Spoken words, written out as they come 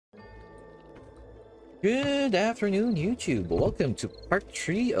Good afternoon, YouTube. Welcome to part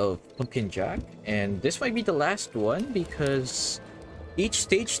 3 of Pumpkin Jack. And this might be the last one because each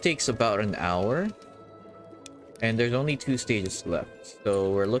stage takes about an hour. And there's only 2 stages left. So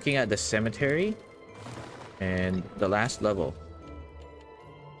we're looking at the cemetery and the last level.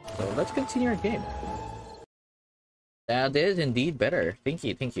 So let's continue our game. That is indeed better. Thank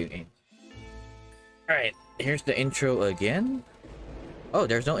you, Aim. Alright, here's the intro again. Oh,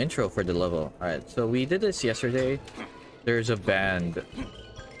 there's no intro for the level. Alright, so we did this yesterday. There's a band.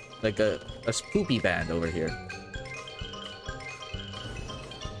 Like a spoopy band over here.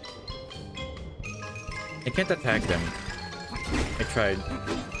 I can't attack them. I tried.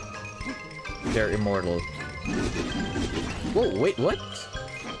 They're immortal. Whoa, wait, what?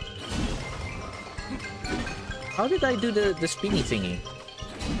 How did I do the spinny thingy?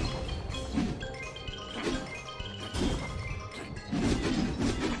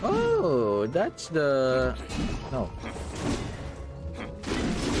 Oh, that's the... No.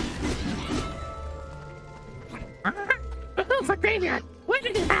 For graveyard. Why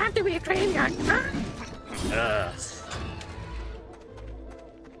did it have to be a graveyard? Ugh.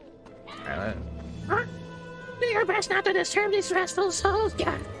 Do your best not to disturb these restful souls,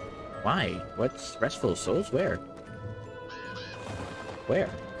 God. Why? What's restful souls? Where? Where?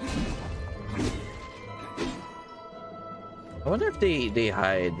 I wonder if they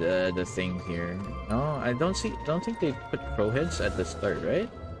hide the thing here. No, I don't think they put crow heads at the start, right?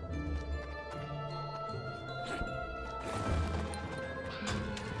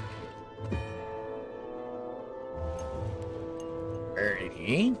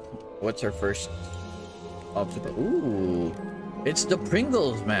 Alrighty. What's our first obstacle? Ooh, it's the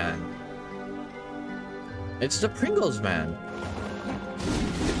Pringles man. It's the Pringles man.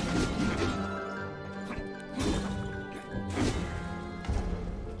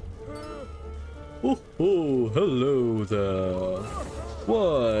 Oh, hello there.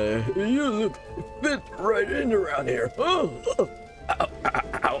 Why, you look fit right in around here. Oh,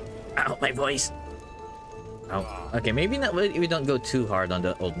 Ow, my voice. Oh, okay, maybe not. We don't go too hard on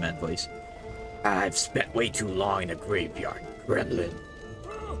the old man voice. I've spent way too long in the graveyard, gremlin.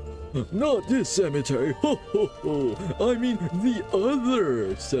 not this cemetery. Ho, ho, ho. I mean the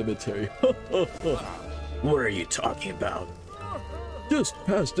other cemetery. Ho, ho, ho. What are you talking about? Just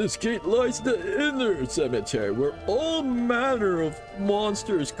past this gate lies the inner cemetery, where all manner of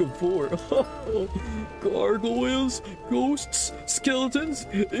monsters come forth. Gargoyles, ghosts, skeletons,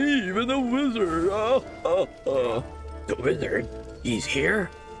 even a wizard. The wizard? He's here?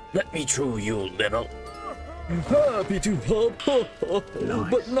 Let me through, you little... Happy to help,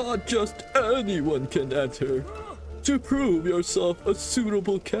 Nice. but not just anyone can enter. To prove yourself a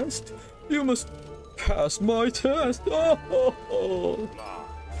suitable guest, you must pass my test.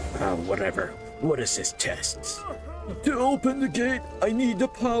 Whatever. What is this test? To open the gate, I need the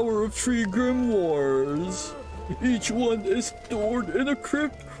power of 3 grimoires. Each one is stored in a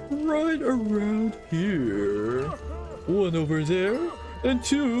crypt right around here. 1 over there, and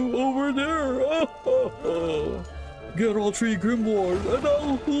 2 over there. Get all 3 grimoires, and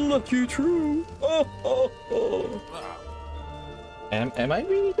I'll let you through. Am I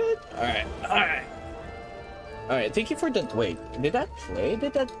really good? Alright, thank you for the... Wait, did that play?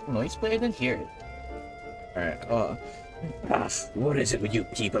 Did that noise play? I didn't hear it. Alright, what is it with you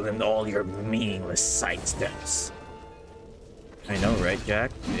people and all your meaningless side steps? I know, right,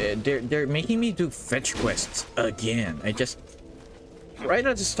 Jack? They're making me do fetch quests again. I just... Right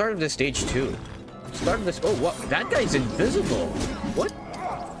at the start of the stage 2. Start of this... Oh, what? That guy's invisible! What?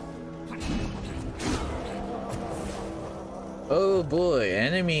 Oh boy,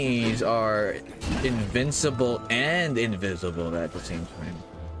 enemies are invincible and invisible at the same time.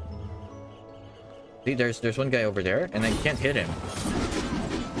 See, there's one guy over there, and I can't hit him.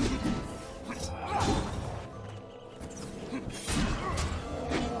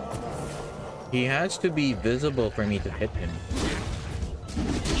 He has to be visible for me to hit him.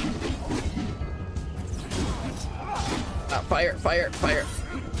 Fire!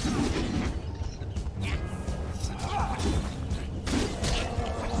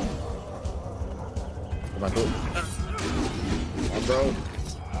 Come on, go. Come on, bro.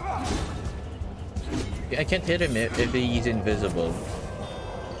 I can't hit him if he's invisible.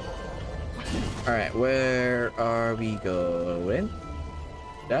 Alright, where are we going?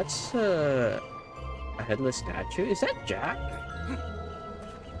 That's a headless statue. Is that Jack?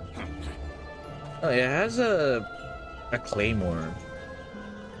 Oh, it has a claymore.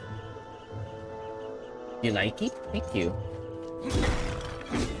 You like it? Thank you.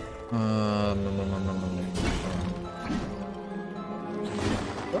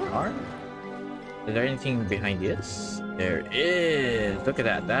 Where are Is there anything behind this? There is! Look at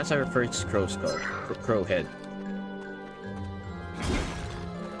that. That's our first crow skull. Crow head.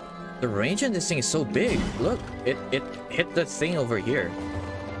 The range on this thing is so big. Look, it hit the thing over here.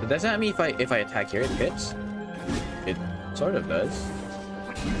 But does that mean if I attack here, it hits? It sort of does.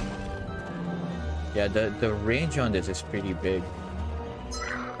 Yeah, the range on this is pretty big.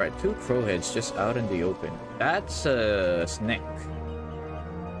 Alright, 2 crow heads just out in the open. That's a snake.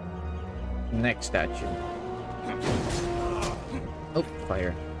 Next statue. Oh,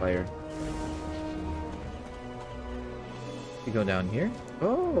 fire. You go down here?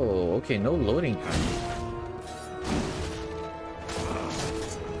 Oh, okay, no loading time.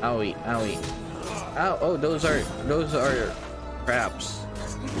 Owie. Ow, oh, those are crabs.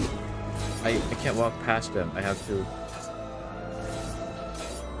 I can't walk past them. I have to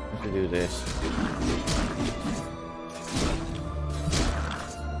do this.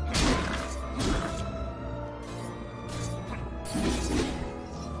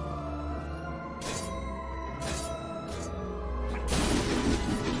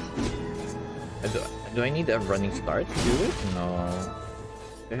 Do I need a running start to do it? No.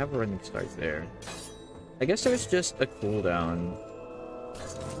 They have a running start there. I guess there's just a cooldown.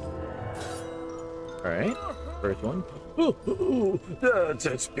 Alright, first one. Oh, that's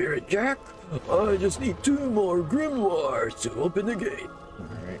a spirit, Jack. I just need 2 more grimoires to open the gate.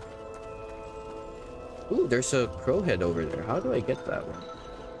 Alright. Ooh, there's a crow head over there. How do I get that one?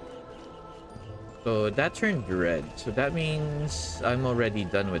 So that turned red. So that means I'm already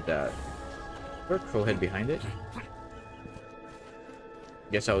done with that. Is there a crow head behind it?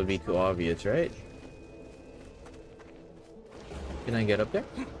 Guess that would be too obvious, right? Can I get up there?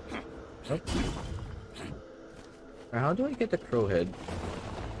 Nope. How do I get the crow head?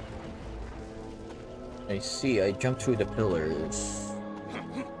 I see, I jumped through the pillars.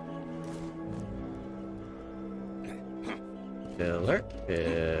 Pillar.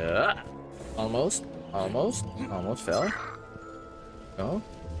 Almost fell. No.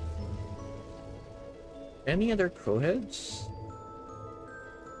 Any other crow heads?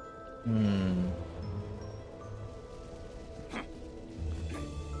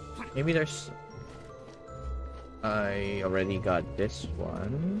 Maybe there's... I already got this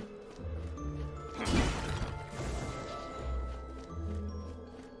one.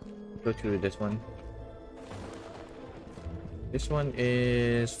 Go through this one. This one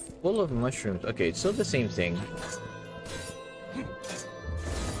is full of mushrooms. Okay, it's still the same thing.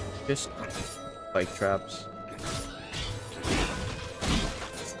 Just spike traps.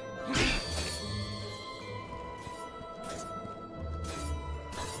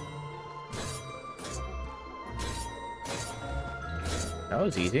 That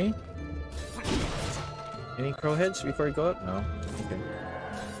was easy. Any crow heads before we go up? No. Okay.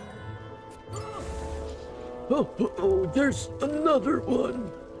 Oh, there's another one.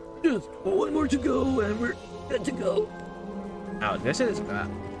 Just one more to go and we're good to go. Ow, this is...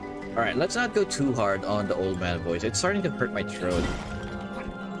 Alright, let's not go too hard on the old man voice. It's starting to hurt my throat.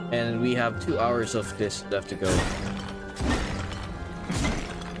 And we have 2 hours of this left to go.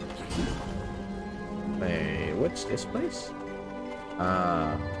 Wait, what's this place?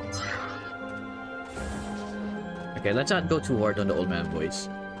 Okay, let's not go too hard on the old man voice.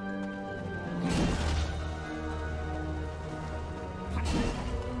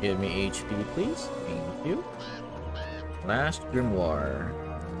 Give me HP, please. Thank you. Last grimoire.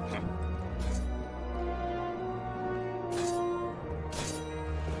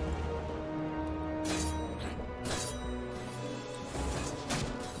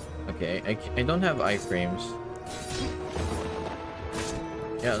 Okay, I don't have iframes.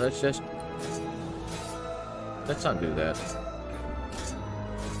 Yeah, let's not do that.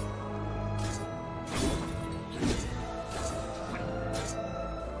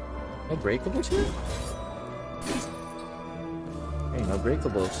 No breakables here? Hey, no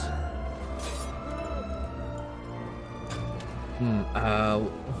breakables.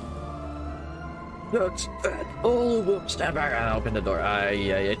 That's that. All of them. Stand back and open the door.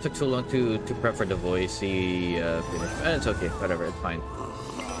 Yeah, it took too long to prep for the voice. He finished. It's okay, whatever, it's fine.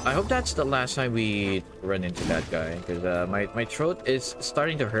 I hope that's the last time we run into that guy, because my throat is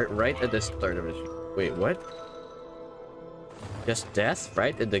starting to hurt right at the start of it. Wait, what? Just death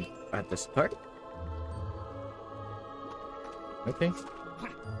right at the start? Okay.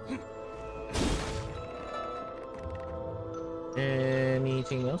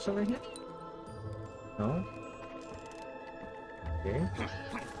 Anything else over here? No? Okay.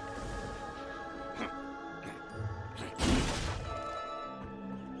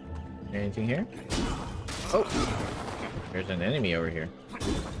 Anything here? Oh! There's an enemy over here.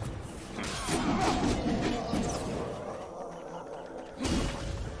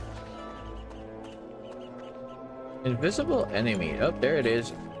 Invisible enemy. Oh, there it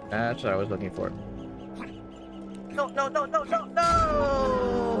is. That's what I was looking for. No, no, no, no, no, no!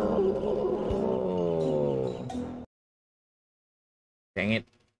 Dang it.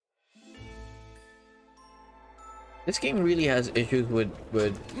 This game really has issues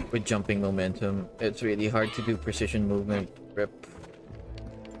with jumping momentum. It's really hard to do precision movement. Rip.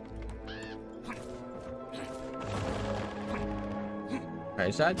 Alright,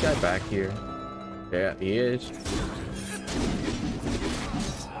 is that guy back here? Yeah, he is.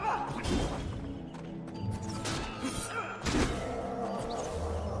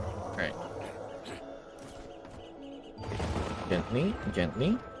 Alright. Gently,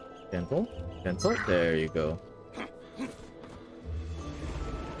 gently, gentle, gentle. There you go.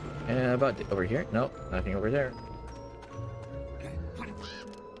 And about over here? Nope, nothing over there.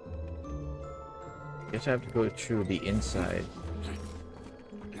 Guess I have to go through the inside.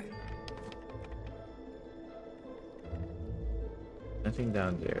 Nothing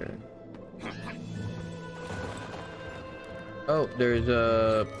down there. Oh, there's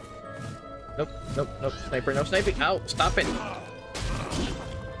a... Nope, nope, nope. Sniper, no sniping. Ow, stop it.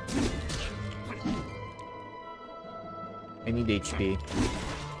 I need HP.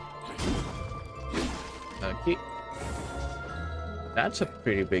 Okay. That's a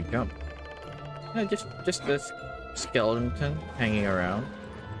pretty big jump. Yeah, just this skeleton hanging around.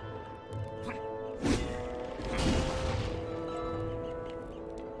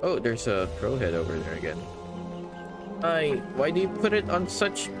 Oh, there's a crow head over there again. Why do you put it on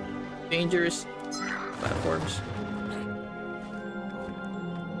such dangerous platforms?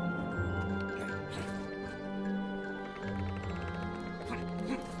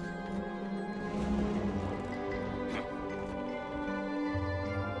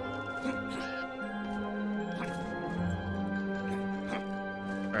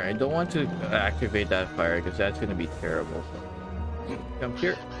 Alright, I don't want to activate that fire because that's gonna be terrible. Come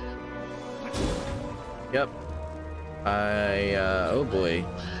here. Yep. Oh boy.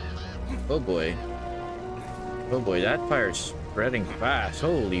 Oh boy. Oh boy, that fire's spreading fast.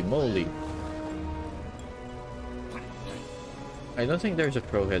 Holy moly. I don't think there's a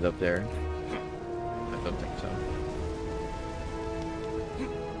crow head up there. I don't think so.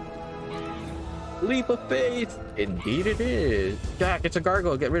 Leap of faith! Indeed it is. Jack, it's a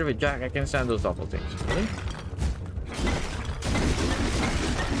gargoyle. Get rid of it, Jack. I can't stand those awful things. Really?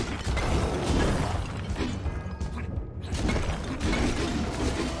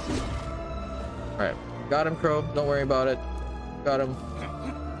 Alright, got him, crow. Don't worry about it. Got him.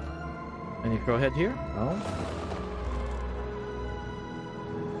 Any crow head here? No.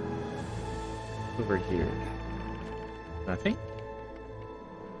 Over here. Nothing?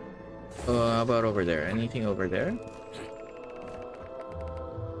 How about over there? Anything over there?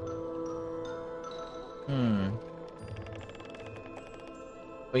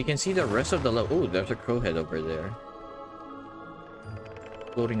 Well, you can see the rest of the level. Oh, there's a crow head over there.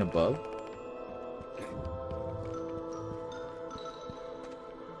 Floating above.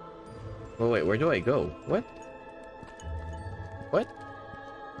 Oh wait, where do I go? What? What?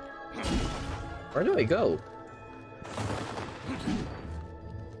 Where do I go?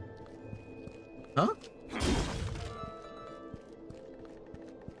 Huh?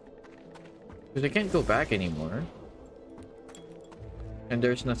 Because I can't go back anymore. And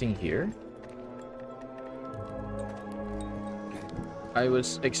there's nothing here. I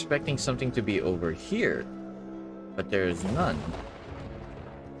was expecting something to be over here, but there's none.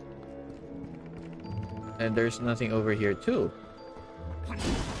 And there's nothing over here too.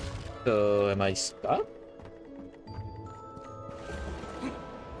 So am I stuck?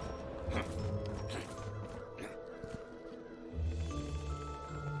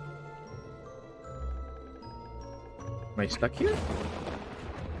 Am I stuck here?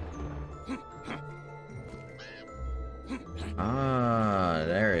 Ah,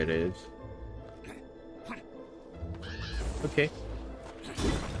 there it is. Okay.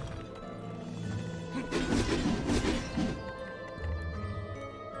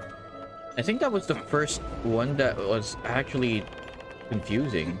 I think that was the first one that was actually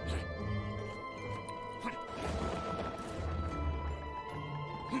confusing.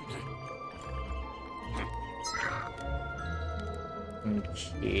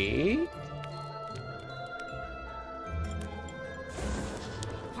 Okay.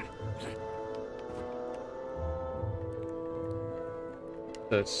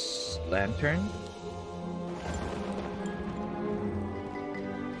 This lantern.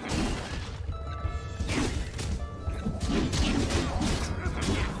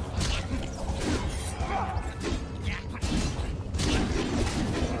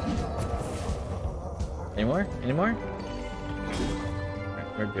 Any more? Any more? Alright,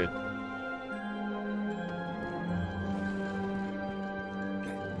 we're good.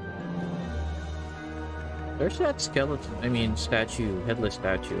 There's that skeleton, I mean statue, headless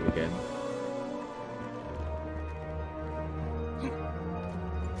statue again.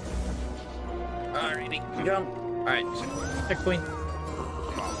 Alrighty, jump. Alright, checkpoint.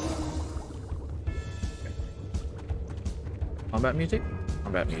 Combat music?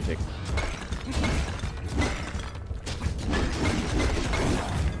 Combat music.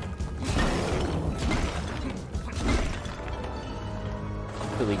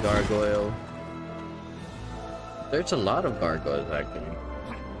 Silly gargoyle. There's a lot of gargoyles actually.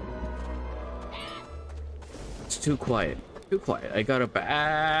 It's too quiet. Too quiet. I got a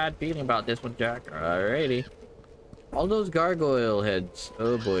bad feeling about this one, Jack. Alrighty. All those gargoyle heads.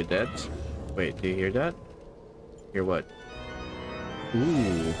 Oh boy, that's... Wait, do you hear that? Hear what?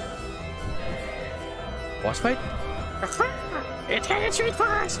 Ooh. Boss fight? It's headed straight for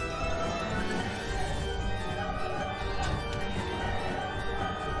us.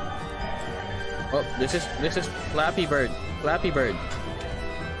 Oh, this is Flappy Bird. Flappy Bird.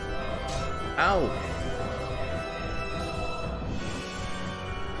 Ow.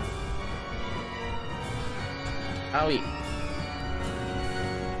 Owie.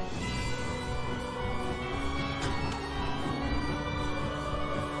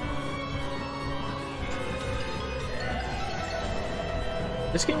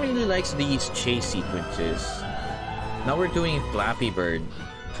 This game really likes these chase sequences. Now we're doing Flappy Bird.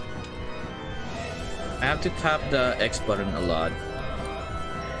 I have to tap the X button a lot.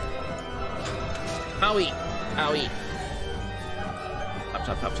 Owie! Owie! Tap,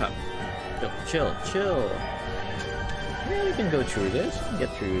 tap, tap, tap. Chill, chill. Yeah, we can go through this. We can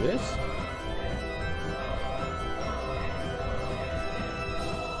get through this.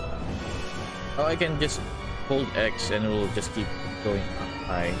 Oh, I can just hold X and it will just keep going up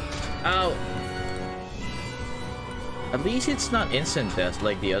high. Ow! At least it's not instant death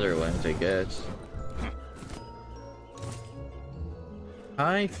like the other ones, I guess.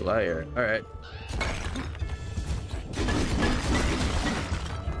 High flyer. Alright.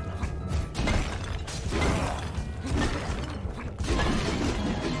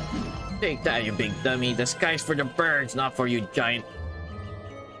 Take that, you big dummy. The sky's for the birds, not for you giant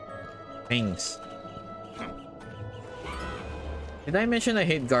things. Did I mention I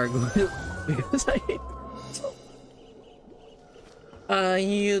hate gargoyle? Because I hate...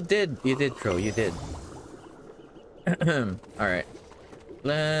 you did, Crow, you did. Alright.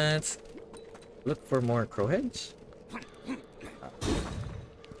 Let's look for more crow heads.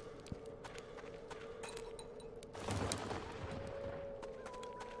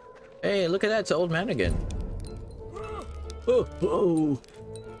 Hey, look at that, it's the old man again. Oh,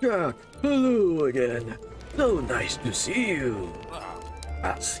 Jack, hello again. So nice to see you.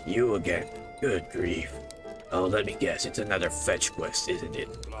 That's you again. Good grief. Oh, let me guess, it's another fetch quest, isn't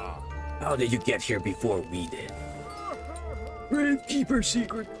it? How did you get here before we did? Gravekeeper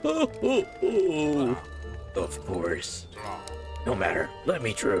secret. Oh. Of course. No matter, let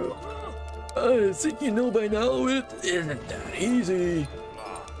me through. I think you know by now it isn't that easy.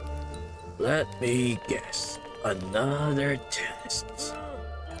 Let me guess. Another test.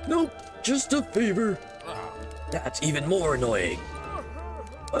 Nope, just a favor. That's even more annoying.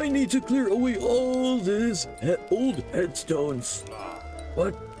 I need to clear away all this old headstones.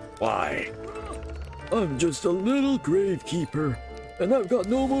 What? Why? I'm just a little gravekeeper, and I've got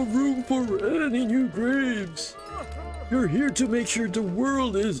no more room for any new graves. You're here to make sure the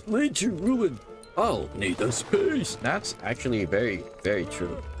world is laid to ruin. I'll need the space. That's actually very, very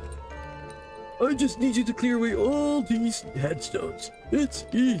true. I just need you to clear away all these headstones. It's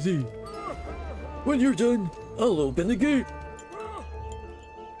easy. When you're done, I'll open the gate.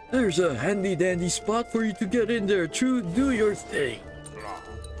 There's a handy dandy spot for you to get in there to do your thing.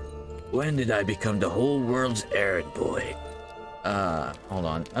 When did I become the whole world's errand boy? Hold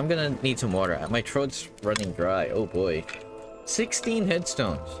on. I'm gonna need some water. My throat's running dry. Oh boy. 16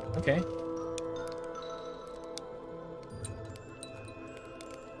 headstones. Okay.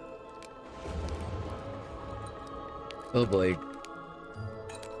 Oh boy.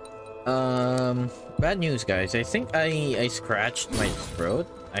 Bad news, guys. I think I scratched my throat.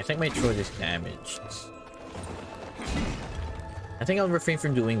 I think my throat is damaged. I think I'll refrain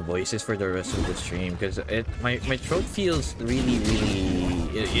from doing voices for the rest of the stream because my throat feels really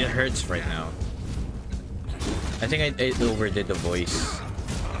it hurts right now. I think I overdid the voice.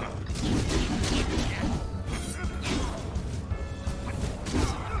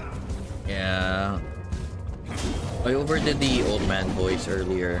 Yeah. I overdid the old man voice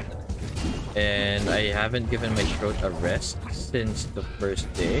earlier. And I haven't given my throat a rest since the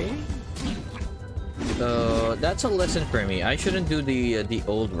first day. So that's a lesson for me. I shouldn't do the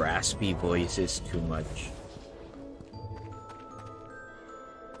old raspy voices too much.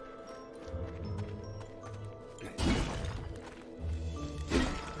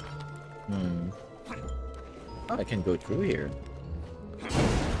 Oh, I can go through here.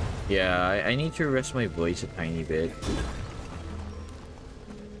 Yeah, I need to rest my voice a tiny bit.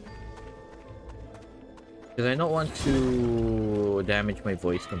 Because I don't want to damage my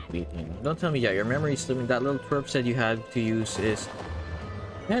voice completely. Don't tell me that your memory is slipping. That little twerp said you had to use is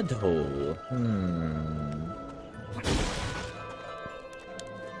head hole.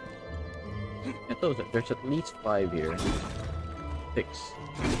 There's at least 5 here. 6.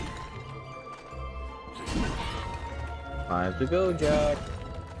 5 to go, Jack.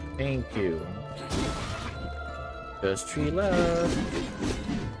 Thank you. Just 3 left.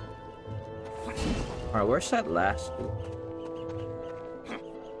 Alright, where's that last two?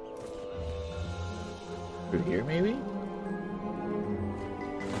 Through here, maybe?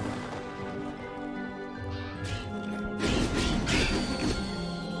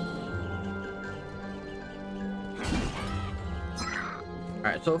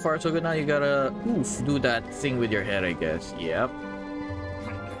 Alright, so far so good. Now you gotta do that thing with your head, I guess. Yep.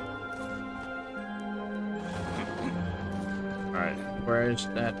 Alright, where's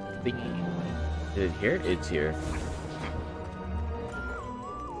that thingy? Is it here? It's here.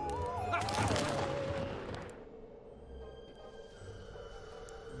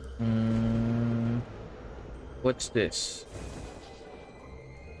 What's this?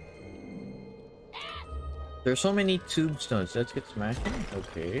 There's so many tombstones. Let's get smashing.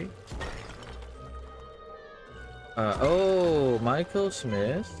 Okay. Oh, Michael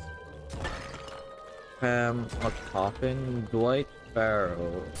Smith, Pam McCoffin, Dwight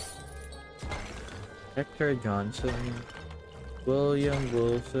Farrell, Hector Johnson, William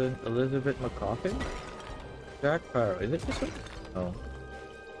Wilson, Elizabeth McCoffin, Jack Farrell. Is it this one? Oh.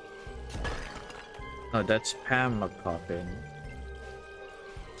 Oh, that's Pam McCoffin.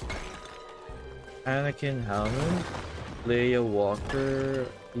 Anakin Hallman, Leia Walker,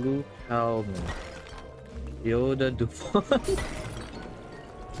 Luke Hallman, Yoda DuPont.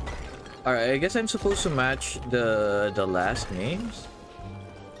 Alright, I guess I'm supposed to match the last names.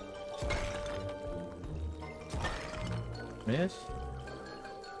 Miss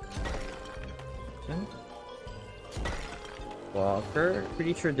Walker.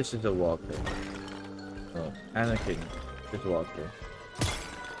 Pretty sure this is a Walker. Oh, Anakin. This is Walker.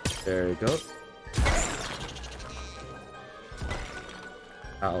 There we go.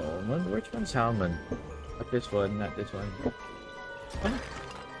 Hallman? Which one's Hallman? Not this one, not this one. Huh?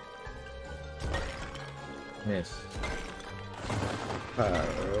 Miss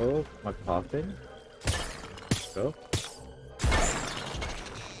Farrell McCoffin. Go.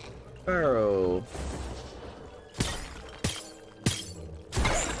 Farrell.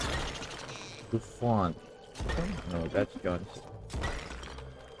 Buffon. No, that's Johnson.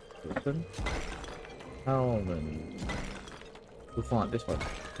 Wilson. Hellman. Buffon, this one.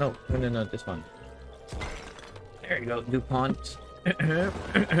 No, this one. There you go, DuPont.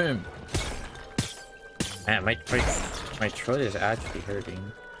 Man, my throat is actually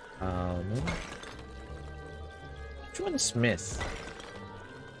hurting. Which one's Smith?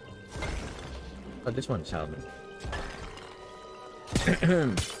 Oh, this one's Hellman.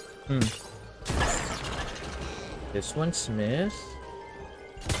 This one's Smith.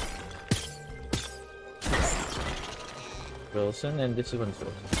 Wilson, and this one's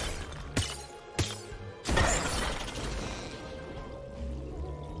Wilson.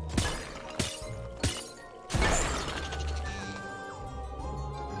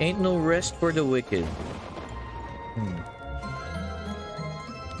 Ain't no rest for the wicked.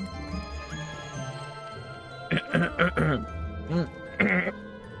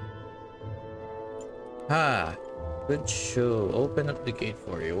 Ah, good show. Open up the gate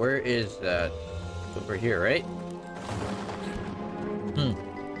for you. Where is that? It's over here, right?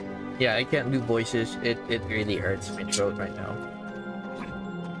 Yeah, I can't do voices. It really hurts my throat right now.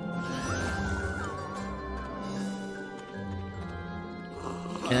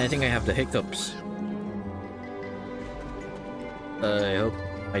 And I think I have the hiccups. I hope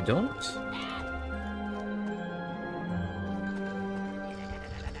I don't.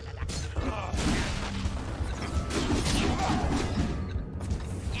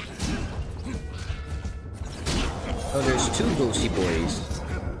 Oh, there's 2 ghosty boys.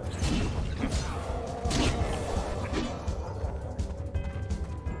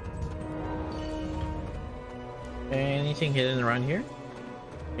 Anything hidden around here?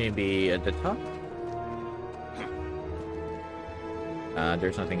 Maybe at the top?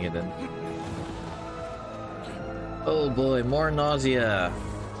 There's nothing hidden. Oh boy, more nausea.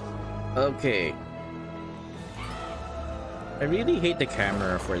 Okay. I really hate the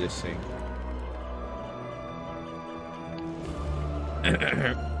camera for this thing.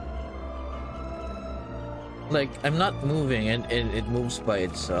 Like, I'm not moving and it moves by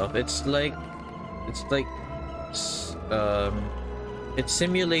itself. It's like it's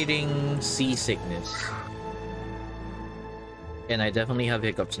simulating seasickness. And I definitely have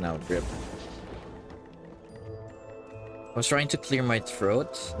hiccups now, Grip. I was trying to clear my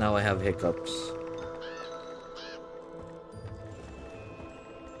throat, now I have hiccups.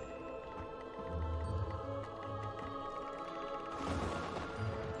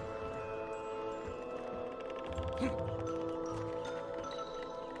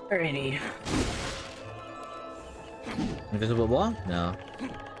 Alrighty. Invisible wall? No.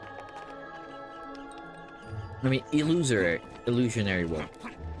 I mean, illusionary wall.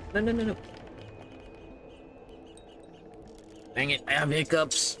 No. Dang it, I have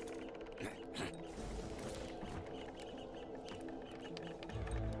hiccups.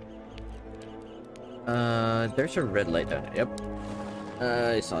 There's a red light down there. Yep.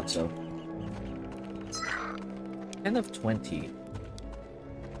 I thought so. 10 of 20.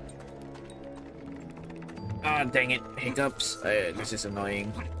 Ah, dang it, hiccups. This is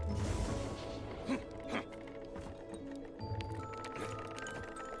annoying.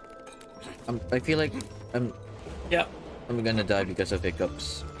 I feel like I'm gonna die because of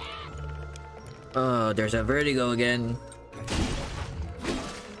hiccups. Oh, there's a vertigo again.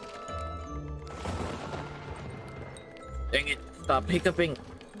 Dang it, stop hiccuping.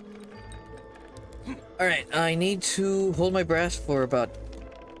 Alright, I need to hold my breath for about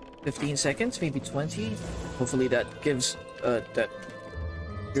 15 seconds, maybe 20. Hopefully that gives, that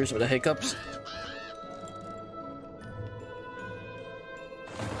cures the hiccups.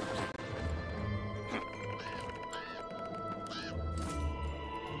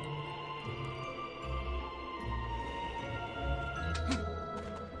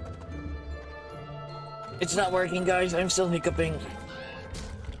 It's not working, guys. I'm still hiccuping.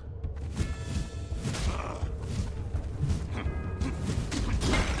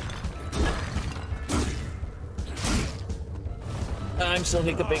 I'm still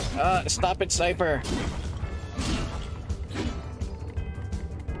hiccuping. Stop it, Sniper.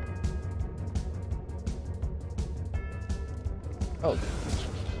 Oh.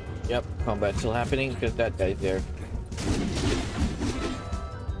 Yep, combat's still happening because that guy's there.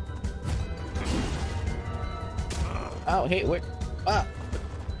 Oh, hey, where?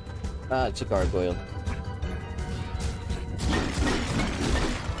 It's a gargoyle.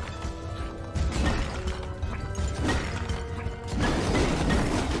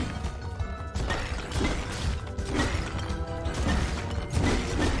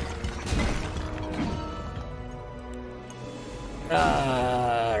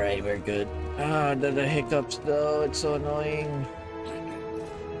 Alright, we're good. The hiccups though, it's so annoying.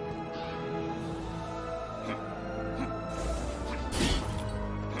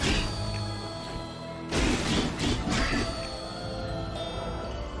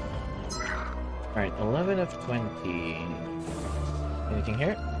 Alright, 11 of 20. Anything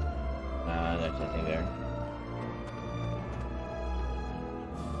here? There's nothing there.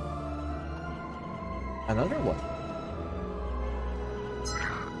 Another one.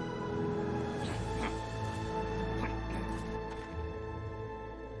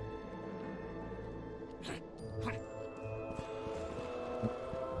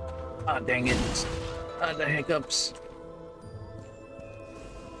 Ah, dang it. The hiccups.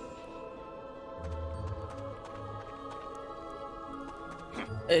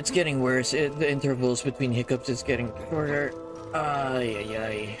 It's getting worse. The intervals between hiccups is getting shorter.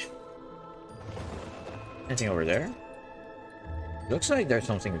 Ay. Anything over there? Looks like there's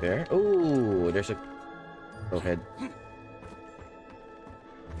something there. Oh, there's a... Go ahead.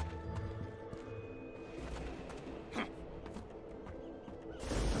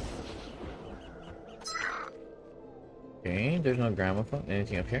 Okay, there's no gramophone.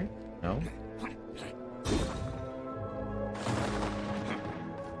 Anything up here? No.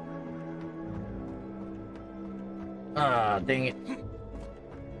 Ah, dang it.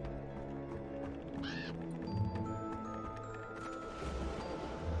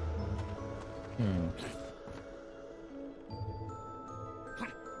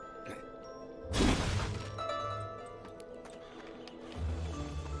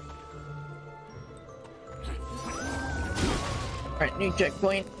 Alright, new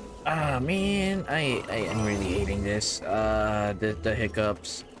checkpoint. Ah, man, I am really hating this. The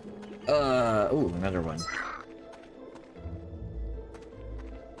hiccups. Oh, another one.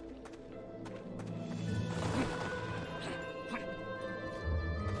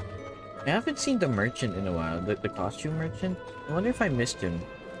 I haven't seen the merchant in a while, the costume merchant. I wonder if I missed him.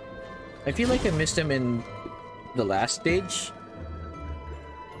 I feel like I missed him in the last stage.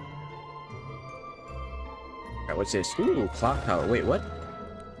 Alright, what's this? Ooh, clock tower. Wait, what?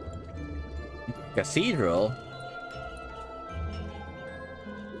 Cathedral?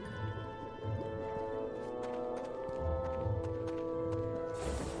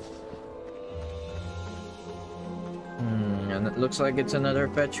 And it looks like it's another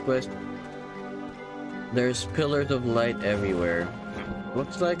fetch quest. There's pillars of light everywhere.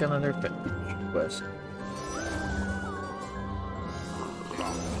 Looks like another fetch quest.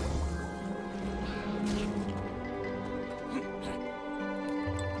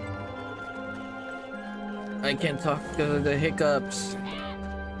 I can't talk because of the hiccups.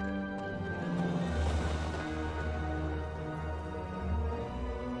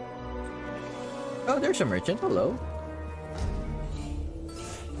 Oh, there's a merchant. Hello.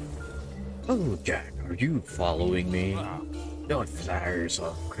 Oh, Jack, are you following me? Don't flatter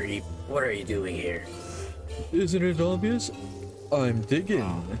yourself, creep. What are you doing here? Isn't it obvious? I'm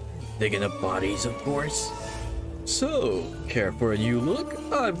digging. Digging up bodies, of course. So, care for a new look?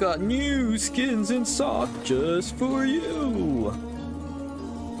 I've got new skins in stock just for you.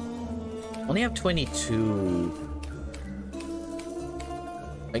 Only have 22.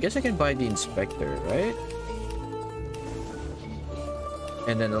 I guess I can buy the inspector, right?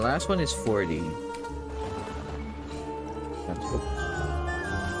 And then the last one is 40. That's good.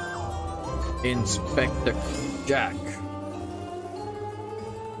 Inspector Jack.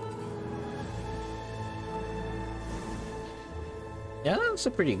 Yeah, that's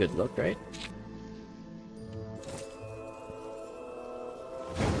a pretty good look, right?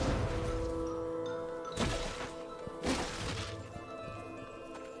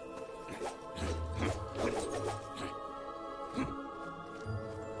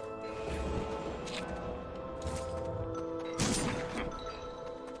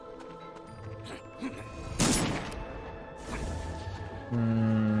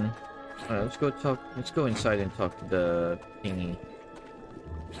 Let's go inside and talk to the thingy.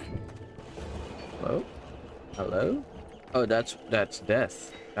 Hello? Hello? Oh, that's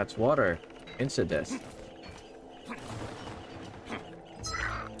death. That's water. Insta death.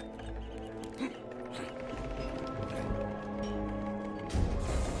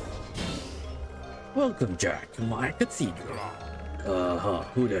 Welcome, Jack, to my cathedral.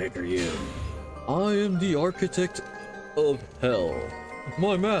 Who the heck are you? I am the architect of hell.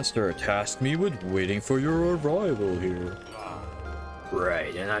 My master tasked me with waiting for your arrival here.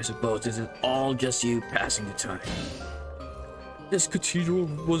 Right, and I suppose this is all just you passing the time. This cathedral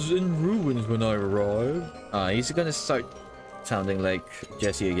was in ruins when I arrived. He's gonna start sounding like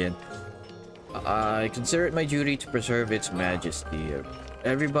Jesse again. I consider it my duty to preserve its majesty.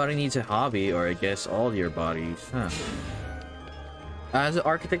 Everybody needs a hobby, or I guess all your bodies, huh? As the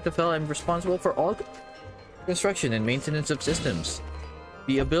architect of hell, I'm responsible for all construction and maintenance of systems.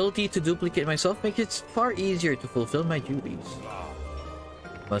 The ability to duplicate myself makes it far easier to fulfill my duties.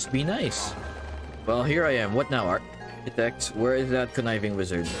 Must be nice. Well, here I am. What now, architect? Where is that conniving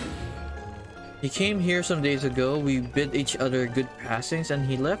wizard? He came here some days ago. We bid each other good passings, and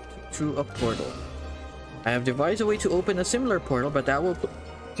he left through a portal. I have devised a way to open a similar portal, but that will put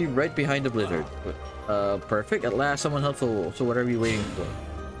you right behind the blizzard. Perfect. At last, someone helpful. So what are we waiting for?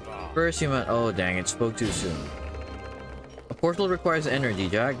 First, you might... Oh, dang it. Spoke too soon. A portal requires energy,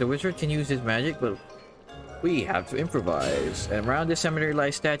 Jack. The wizard can use his magic, but we have to improvise. And around this cemetery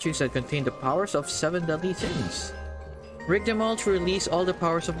lie statues that contain the powers of 7 deadly sins. Rig them all to release all the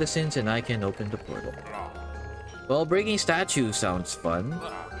powers of the sins, and I can open the portal. Well, breaking statues sounds fun.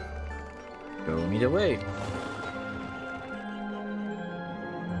 Show me the way.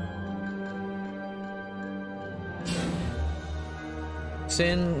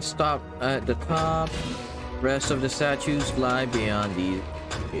 Sin stop at the top. Rest of the statues lie beyond these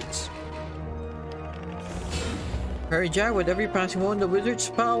gates. Hurry, Jack. With every passing moment, the wizard's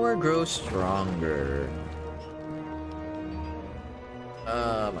power grows stronger.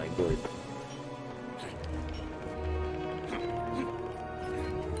 Oh my god.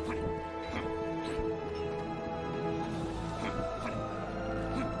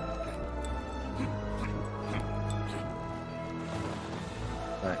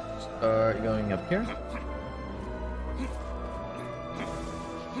 Alright, start going up here.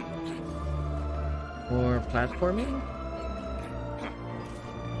 For platforming?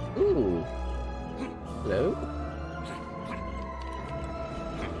 Ooh. Hello?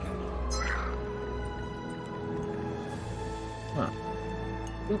 Huh.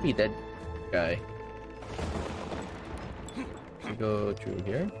 Who be that guy? We go through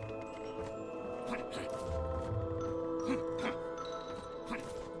here.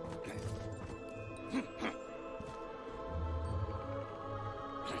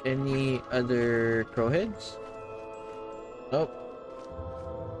 Any other crowheads? Nope.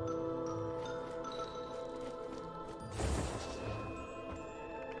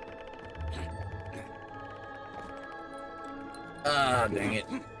 Ah, dang it.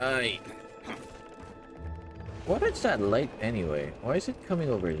 Aye. What is that light anyway? Why is it coming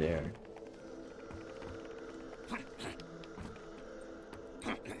over there?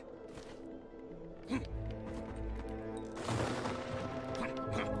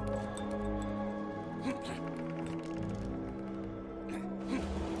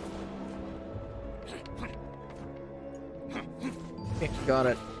 Okay, got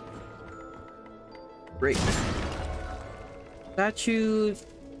it. Great. Statues.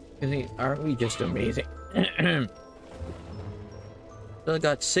 Aren't we just amazing? Still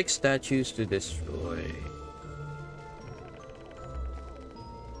got 6 statues to destroy.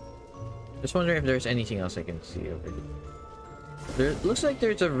 Just wondering if there's anything else I can see over there. There looks like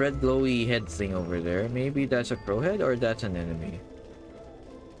there's a red glowy head thing over there. Maybe that's a crowhead or that's an enemy.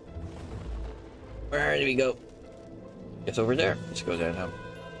 Where do we go? It's over there. Let's go there now.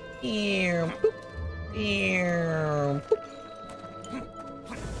 Ew, boop. Ew, boop.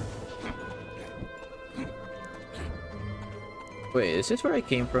 Wait, is this where I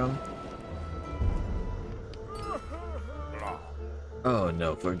came from? Oh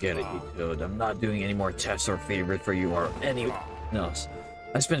no, forget it, you toad. I'm not doing any more tests or favors for you or anyone else.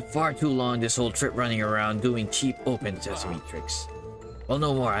 I spent far too long this whole trip running around doing cheap open sesame tricks. Well,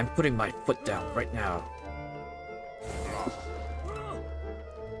 no more. I'm putting my foot down right now.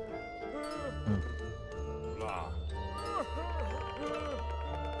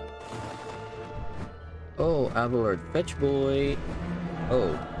 Oh, Avalord, fetch boy.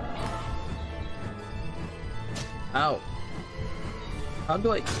 Oh. Ow. How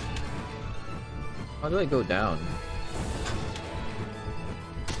do I go down?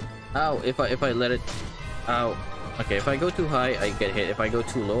 Ow, if I let it. Ow. Okay, if I go too high, I get hit. If I go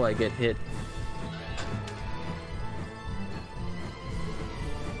too low, I get hit.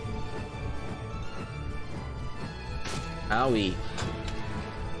 Owie.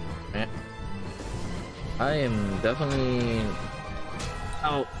 Eh. I am definitely...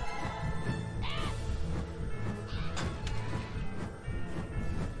 Ow.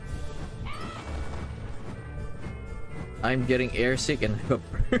 I'm getting airsick and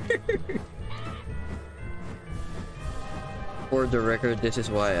For the record, this is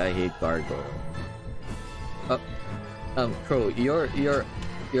why I hate Gargoyle. Crow,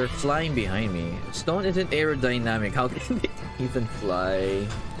 you're flying behind me. Stone isn't aerodynamic. How can it even fly?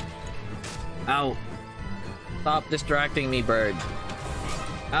 Ow! Stop distracting me, bird.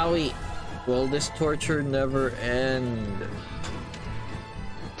 Owie! Will this torture never end?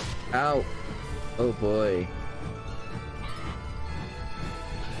 Ow! Oh boy.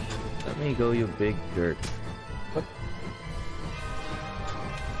 Let me go, you big jerk. What?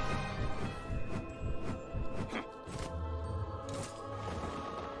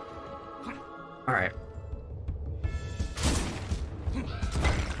 Alright.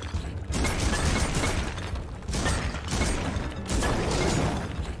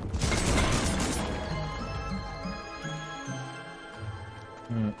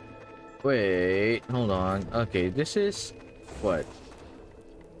 Wait, hold on. Okay, this is... what?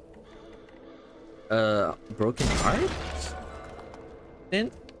 Broken heart?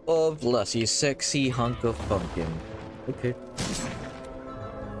 Hint of Lassie, sexy hunk of pumpkin. Okay.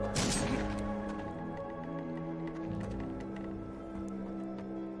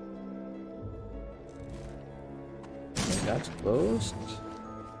 And that's closed.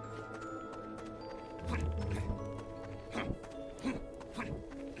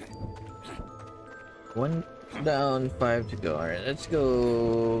 One down, 5 to go. Alright, let's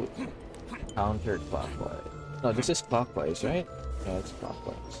go counterclockwise. No, this is clockwise, right? Yeah, it's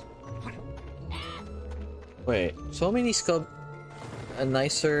clockwise. Wait, so many skull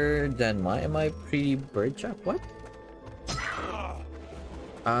nicer than my pretty bird trap? What?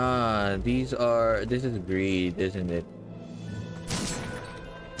 Ah, these are... this is greed, isn't it?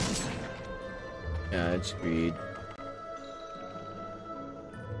 Yeah, it's greed.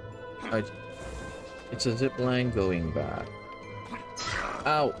 It's a zip line going back.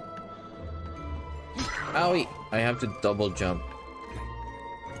 Ow! Owie! I have to double jump.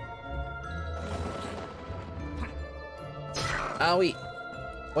 Owie!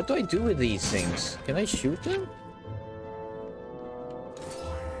 What do I do with these things? Can I shoot them?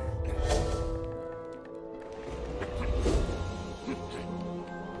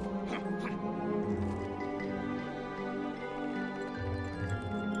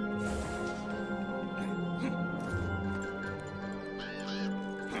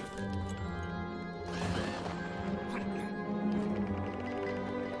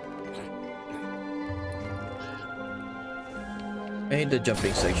 I hate the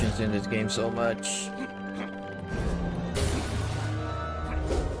jumping sections in this game so much.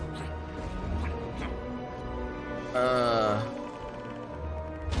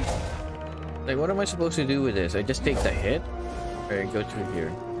 Like, what am I supposed to do with this? I just take the hit? Or go through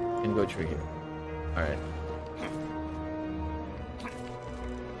here? And go through here. Alright.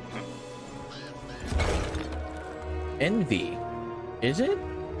 Envy. Is it?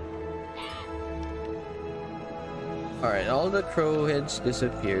 Alright, all the crow heads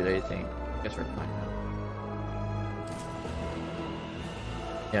disappeared, I think. Guess we're fine now.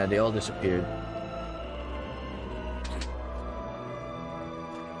 Yeah, they all disappeared.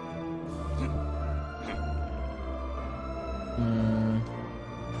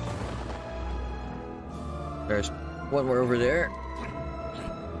 There's one more over there.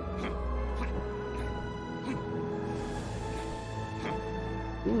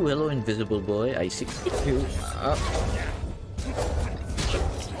 Ooh, hello, invisible boy. I 62. Up.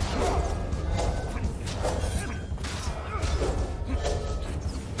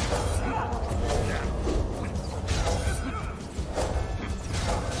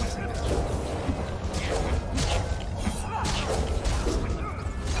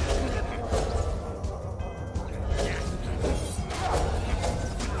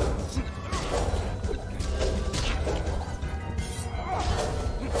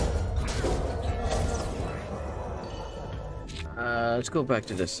 Let's go back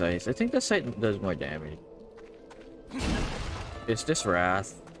to the scythe. I think the scythe does more damage. It's this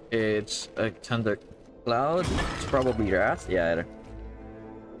Wrath. It's a Thunder Cloud. It's probably Wrath. Yeah.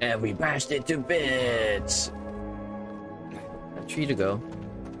 And we bashed it to bits! 3 to go.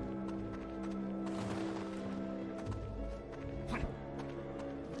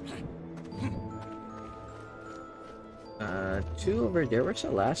 Two over there. Where's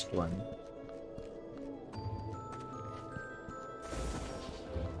the last one?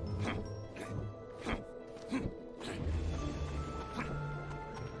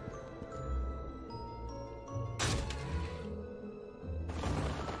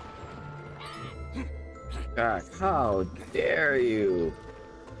 God, how dare you?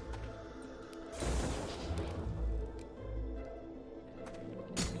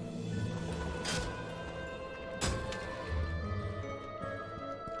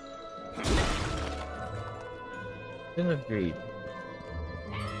 Didn't agree.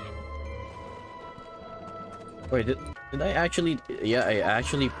 Wait, did I actually? Yeah, I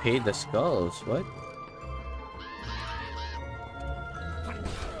actually paid the skulls. What?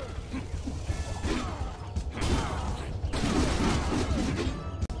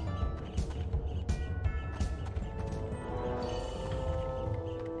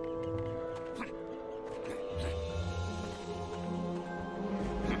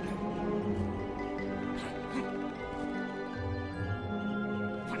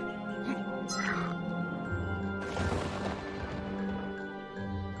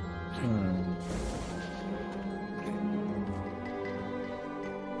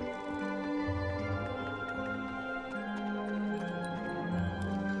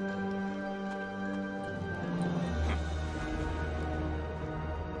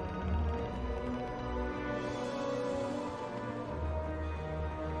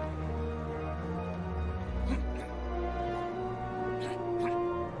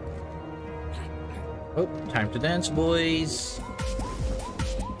 Oh, time to dance, boys.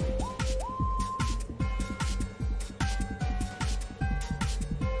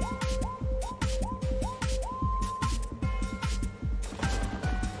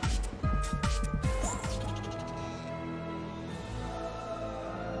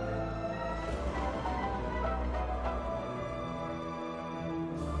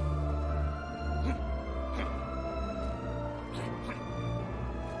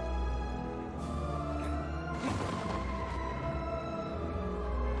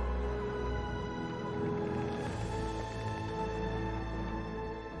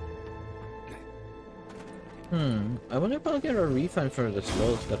 I wonder if I'll get a refund for the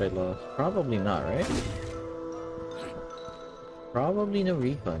skulls that I lost. Probably not, right? Probably no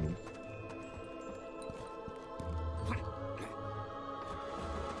refund.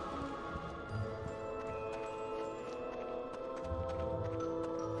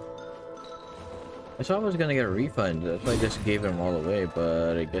 I thought I was gonna get a refund. That's why I just gave them all away,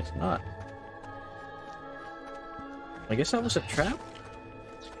 but I guess not. I guess that was a trap?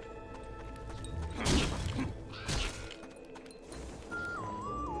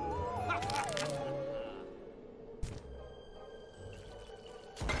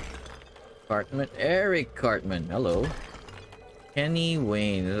 Cartman, Eric Cartman, hello. Kenny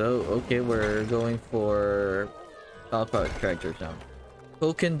Wayne, oh, okay, we're going for top out characters now.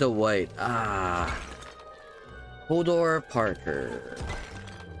 Token the White, Hodor Parker.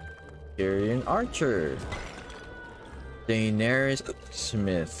 Tyrion Archer. Daenerys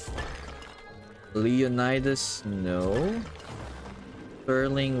Smith. Leonidas Snow.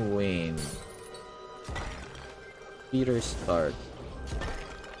 Sterling Wayne. Peter Stark.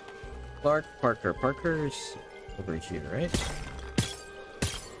 Clark Parker. Parker's over here, right?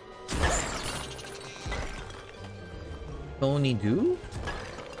 Tony Dew?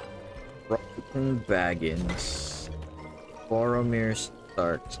 Robin Baggins. Boromir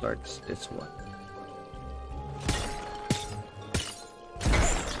Stark. Stark's this one.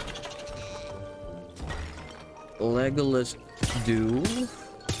 Legolas Dew.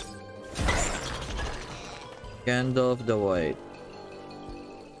 Gandalf the White.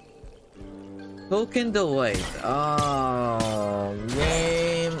 Token the White. Oh,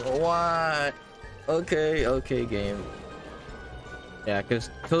 game. What? Okay, okay, game. Yeah, because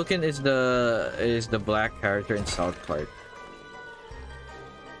Token is the black character in South Park.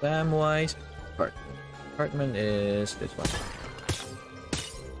 Samwise Cartman. Cartman is this one.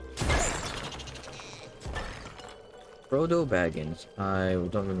 Frodo Baggins. I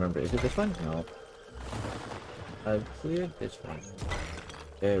don't remember. Is it this one? No. I've cleared this one.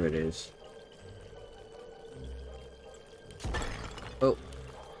 There it is. Oh.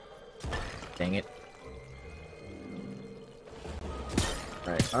 Dang it.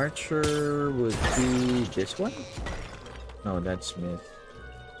 Alright, Archer would be this one? No, that's Smith.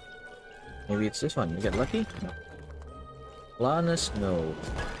 Maybe it's this one. You get lucky? No. Lana Snow.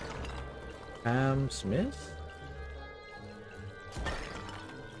 Pam Smith?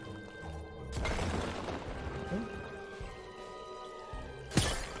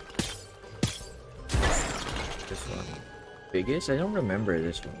 This one. Biggest? I don't remember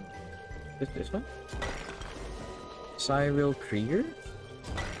this one. Is this one? Cyril Krieger?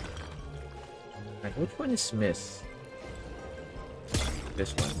 Right, which one is Smith?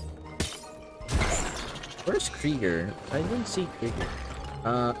 This one. Where's Krieger? I didn't see Krieger.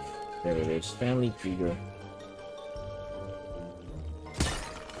 There it is. Family Krieger.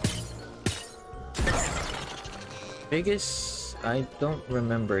 Biggest? I don't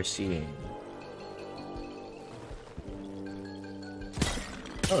remember seeing.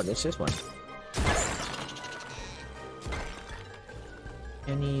 Oh, this is one.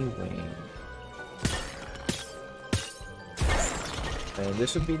 Anyway.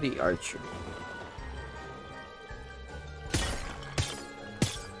 This would be the Archer.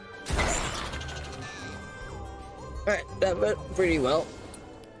 Alright, that went pretty well.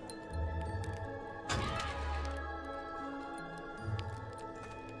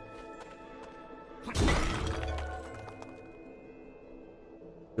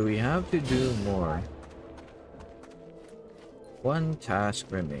 Do we have to do more? One task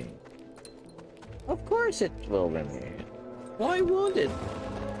remains. Of course it will remain. Why won't it?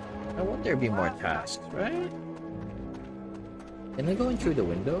 I want there to be more tasks, right? Can I go in through the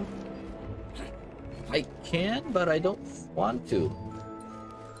window? I can, but I don't want to.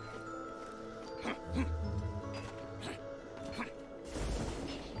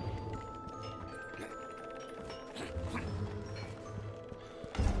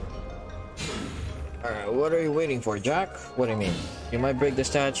 Alright, what are you waiting for, Jack? What do you mean? You might break the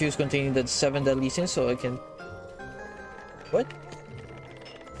statues containing the 7 deadly sins so I can... What?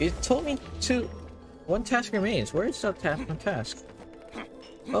 You told me to... One task remains. Where is that one task?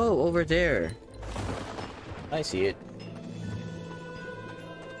 Oh, over there. I see it.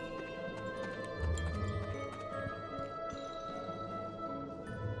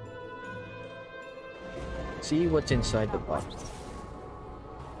 See what's inside the box.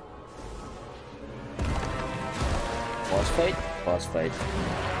 Boss fight? Boss fight.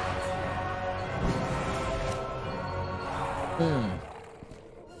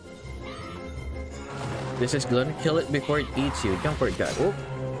 This is gonna kill it before it eats you. Jump for it, guy. Oh.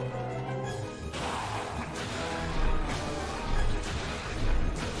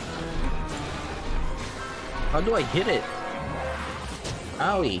 How do I hit it?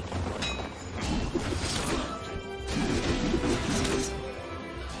 Owie.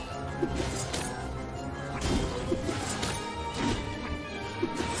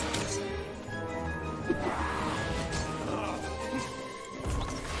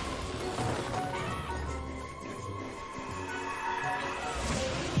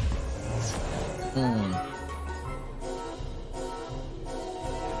 Hmm.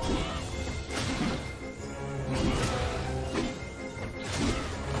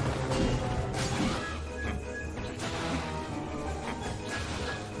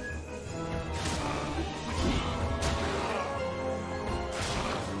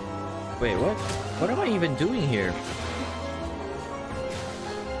 Wait, what? What am I even doing here?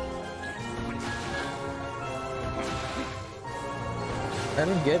 I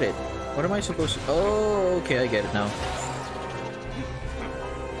don't get it. What am I supposed to... Oh, okay, I get it now.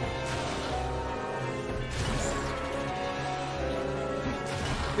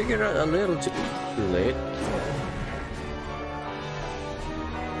 Figured out a little too late.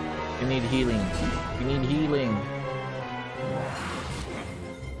 You need healing. You need healing.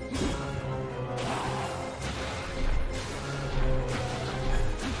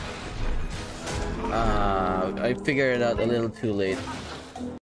 I figured it out a little too late.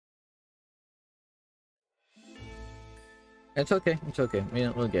 It's okay, it's okay.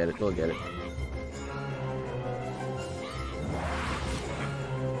 We'll get it, we'll get it.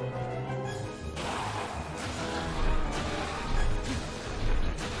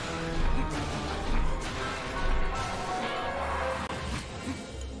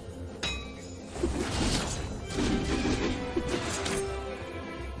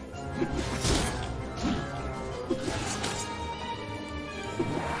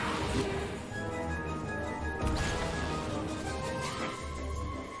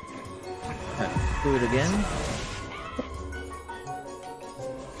 Do it again.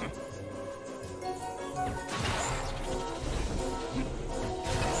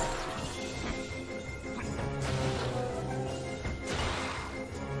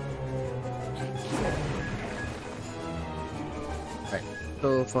 Right.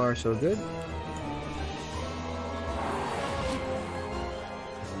 So far, so good.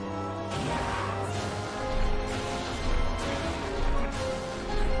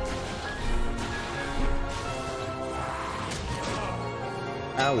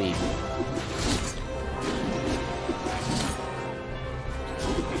 Owie.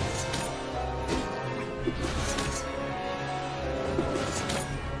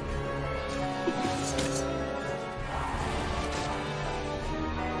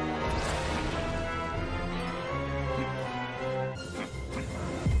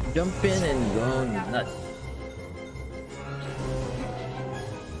 Jump in and go nuts.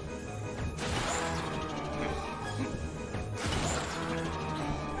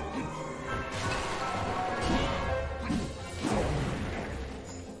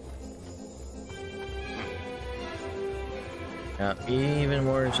 Even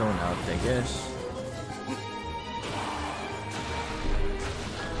more zone out, I guess.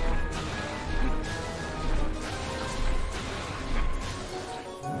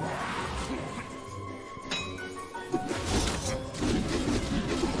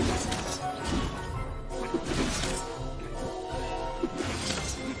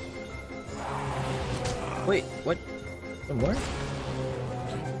 Wait, what? Some more?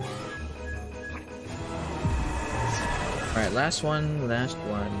 Alright, last one, last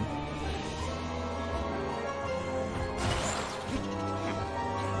one.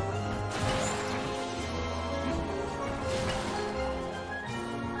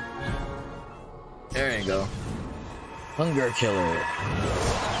 There you go. Hunger Killer.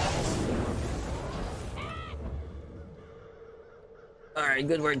 Alright,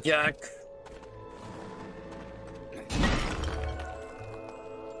 good work, Jack.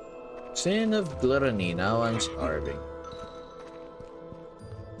 Sin of gluttony, now I'm starving.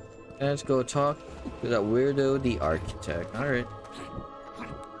 Let's go talk to that weirdo, the architect. Alright.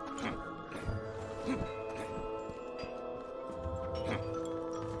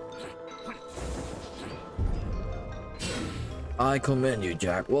 I commend you,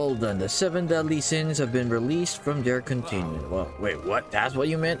 Jack. Well done. The 7 deadly sins have been released from their containment. Well, wait, what? That's what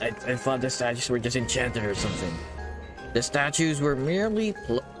you meant? I thought the statues were just enchanted or something. The statues were merely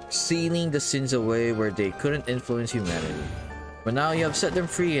sealing the sins away where they couldn't influence humanity. But now you have set them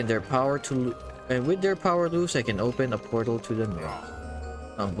free and with their power loose, I can open a portal to the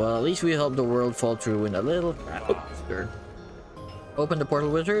north. Well, at least we helped the world fall through in a little faster. Open the portal,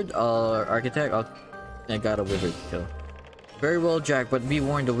 wizard. Architect. I got a wizard kill. Very well, Jack, but be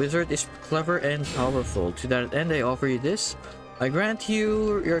warned, the wizard is clever and powerful. To that end, I offer you this. I grant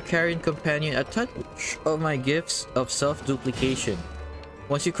you, your carrion companion, a touch of my gifts of self-duplication.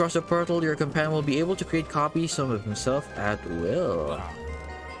 Once you cross the portal, your companion will be able to create copies of himself at will.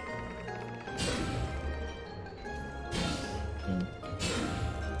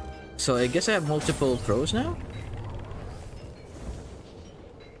 So I guess I have multiple throws now?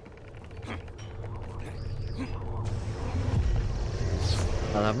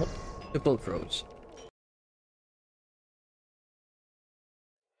 I'll have multiple crows.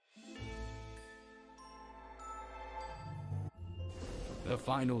 The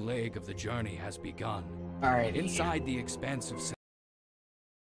final leg of the journey has begun. Alright. Inside the expansive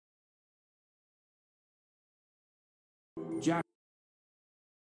Jack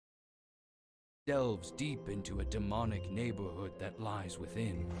delves deep into a demonic neighborhood that lies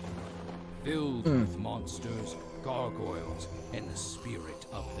within, filled with monsters, gargoyles, and the spirit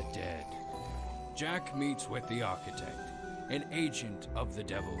of the dead. Jack meets with the Architect, an agent of the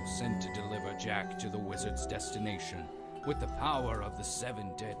devil sent to deliver Jack to the wizard's destination with the power of the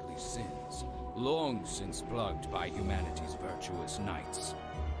 7 deadly sins, long since plugged by humanity's virtuous knights.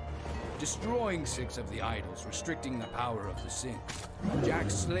 Destroying 6 of the idols, restricting the power of the sins, Jack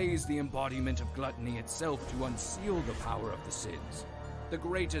slays the embodiment of gluttony itself to unseal the power of the sins, the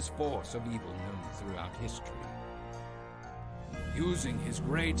greatest force of evil known throughout history. Using his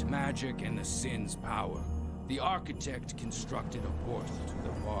great magic and the sin's power, the Architect constructed a portal to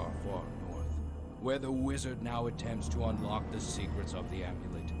the far, far north, where the wizard now attempts to unlock the secrets of the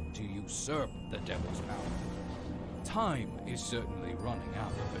amulet to usurp the devil's power. Time is certainly running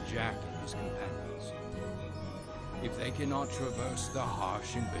out for Jack and his companions. If they cannot traverse the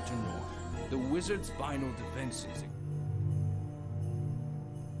harsh and bitter north, the wizard's final defenses.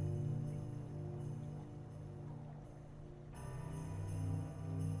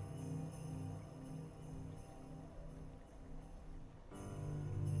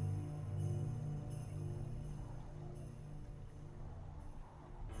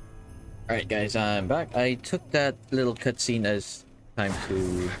 Alright guys, I'm back. I took that little cutscene as time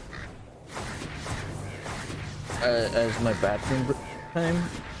to... as my bathroom time.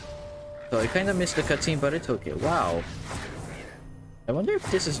 So I kind of missed the cutscene, but it's okay. Wow. I wonder if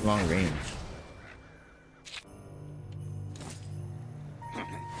this is long range.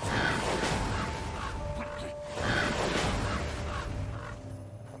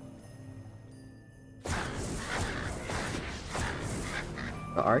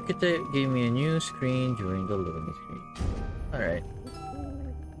 The Architect gave me a new screen during the loading screen. Alright.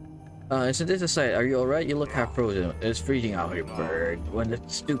 Isn't this a sight? Are you alright? You look half frozen. It's freezing out here, bird. When the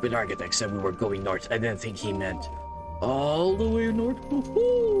stupid Architect said we were going north, I didn't think he meant all the way north.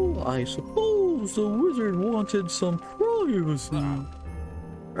 Ooh, I suppose the wizard wanted some privacy.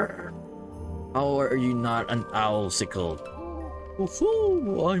 How are you not an owl-sickle?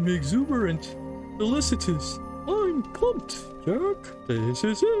 Oh, I'm exuberant, felicitous. I'm pumped, Jack. This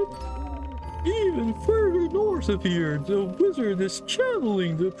is it. Even further north of here, the wizard is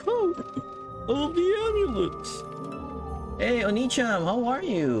channeling the power of the amulet. Hey, Onicham, how are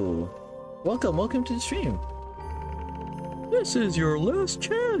you? Welcome to the stream. This is your last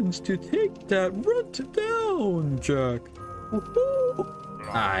chance to take that runt down, Jack. Woohoo!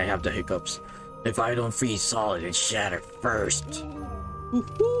 I have the hiccups. If I don't freeze solid and shatter first.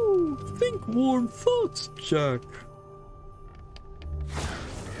 Woohoo! Think warm thoughts, Jack.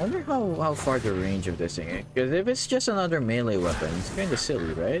 I wonder how far the range of this thing is. Because if it's just another melee weapon, it's kind of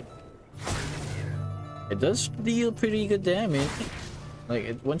silly, right? It does deal pretty good damage. Like,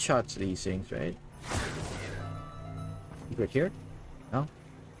 it one-shots these things, right? Right here? No?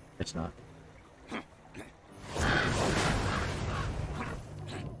 It's not.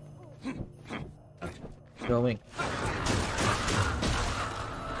 Going.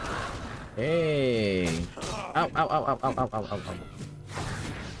 Hey! Ow, ow, ow, ow, ow, ow, ow, ow, ow.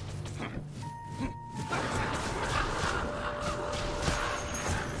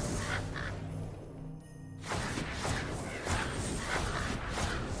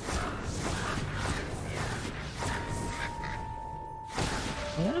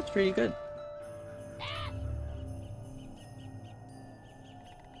 Yeah, that's pretty good.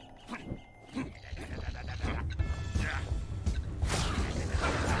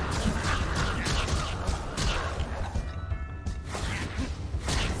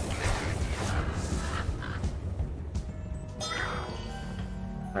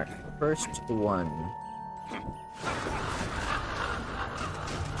 Alright, first one.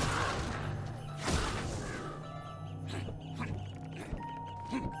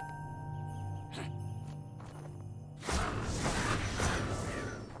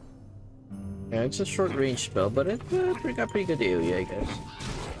 Yeah, it's a short range spell, but it got pretty good AoE, I guess.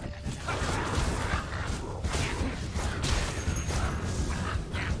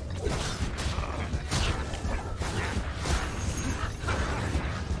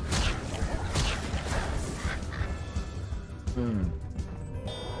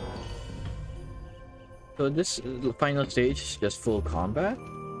 So this final stage is just full combat?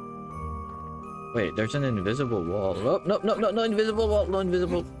 Wait, there's an invisible wall. Oh, no, no, no, no invisible wall, no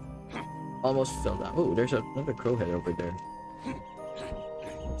invisible. Almost fell down. Oh, there's another crow head over there.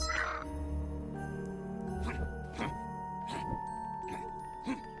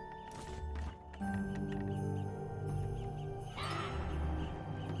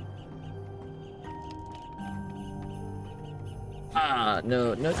 Ah,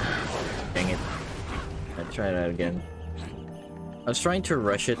 no, no. Dang it. I'll try that again. I was trying to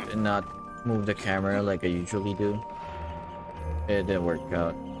rush it and not move the camera like I usually do. It didn't work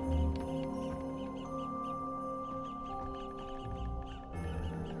out.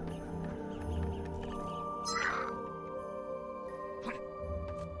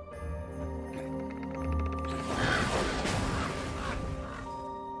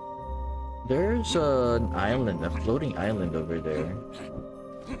 There's an island, a floating island over there.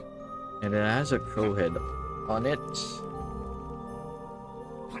 And it has a crow head on it.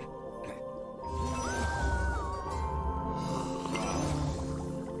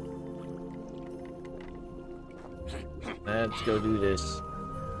 Let's go do this.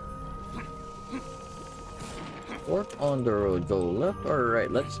 Fork on the road, go left or right.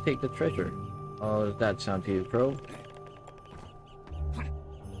 Let's take the treasure. How does that sound to you, crow?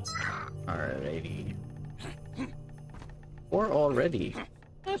 Alrighty. 4 already.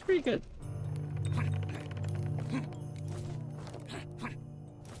 That's pretty good.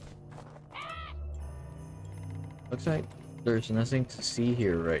 Looks like there's nothing to see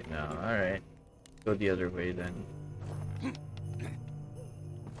here right now. Alright. Go the other way then.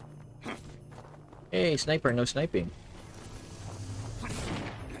 Hey, sniper, no sniping.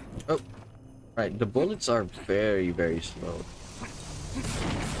 Oh. Right, the bullets are very, very slow.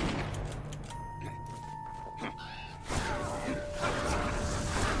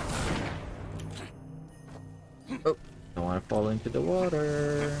 Oh, don't want to fall into the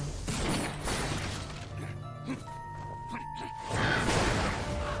water.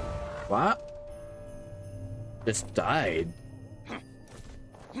 What? Just died.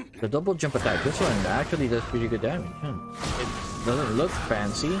 The double jump attack. This one actually does pretty good damage. It doesn't look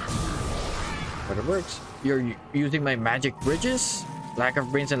fancy, but it works. You're using my magic bridges? Lack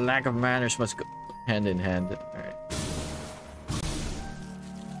of brains and lack of manners must go hand in hand. Alright.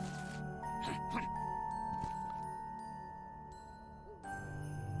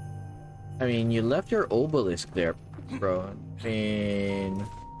 I mean, you left your obelisk there, bro. I mean,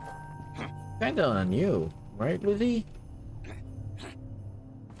 kinda on you, right, Lizzie?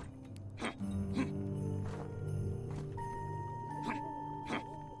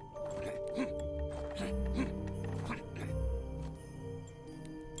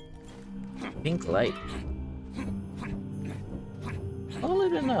 Pink light.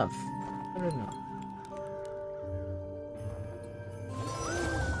 Solid enough. Solid enough.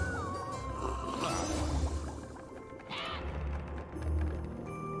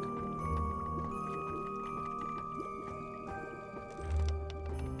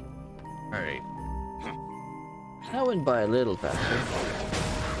 Alright. That went by a little faster.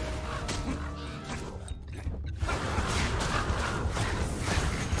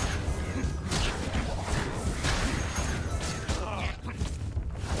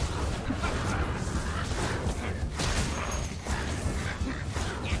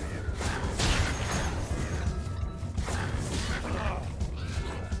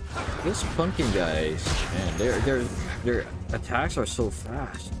 These pumpkin guys, man, their attacks are so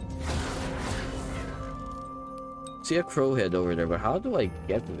fast. See a crow head over there, but how do I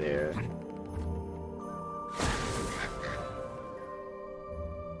get there?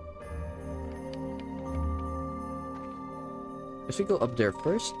 Guess we go up there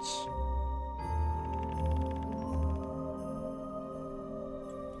first.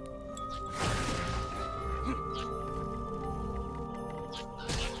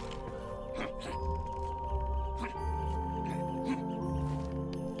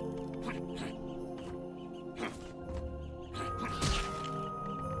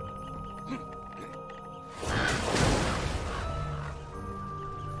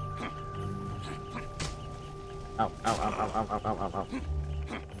 Ow, ow, ow, ow, ow, ow, ow, ow, ow.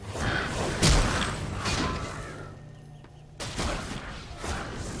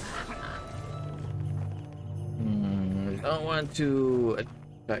 I don't want to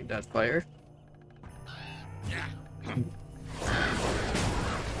attack that fire.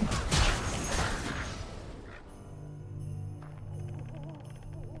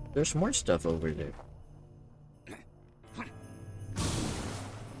 There's more stuff over there.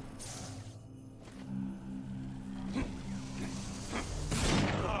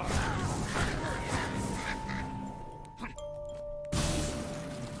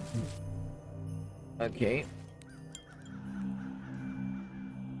 Okay.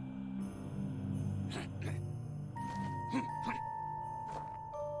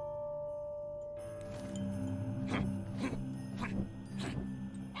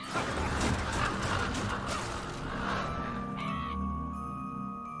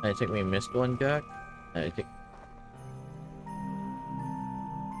 I think we missed one, Jack. I think.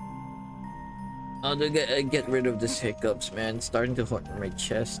 Oh, to get rid of this hiccups, man. It's starting to hurt my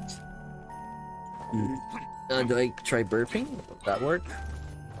chest. Do I try burping? Will that work?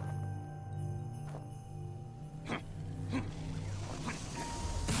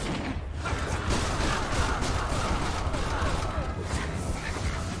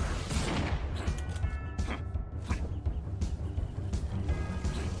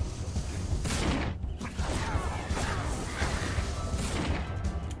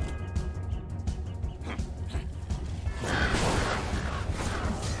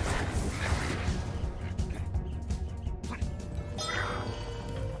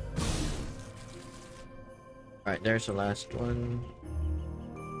 Alright, there's the last one.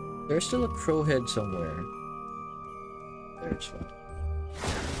 There's still a crow head somewhere. There's one.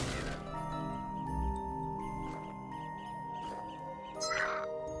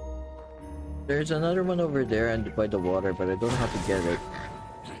 There's another one over there and by the water, but I don't know how to get it.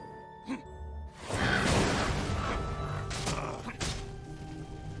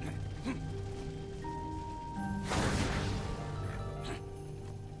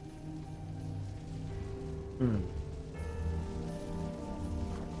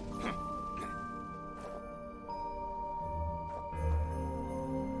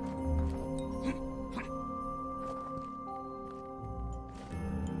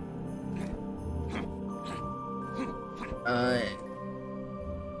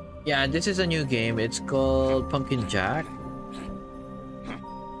 Yeah, this is a new game. It's called Pumpkin Jack.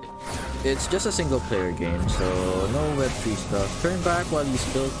 It's just a single player game, so no Web3 stuff. Turn back while you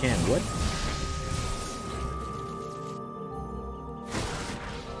still can. What?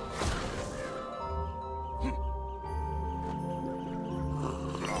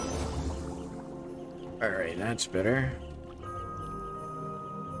 Alright, that's better.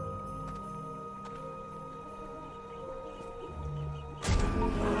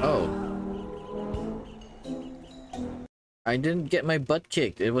 I didn't get my butt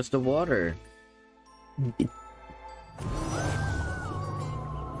kicked. It was the water.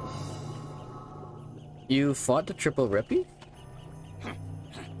 You fought the triple reppy?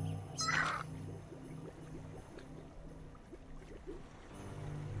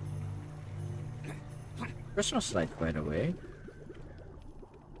 Christmas light, by the way.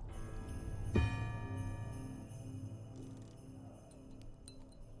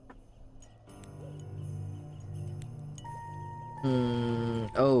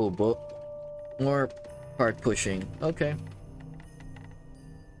 Oh, but more part pushing. Okay.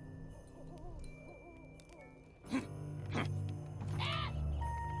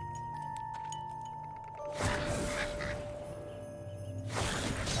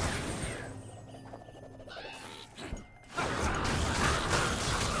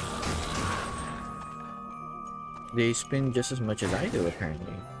 They spin just as much as I do,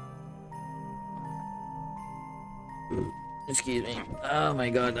 apparently. Excuse me. Oh my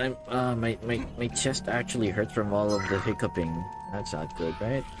god, my chest actually hurts from all of the hiccuping. That's not good,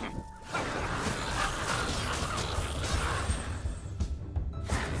 right?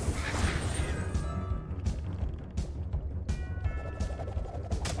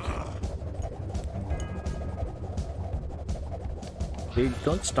 They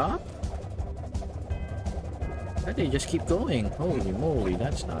don't stop? Why they just keep going? Holy moly,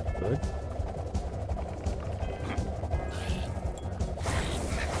 that's not good.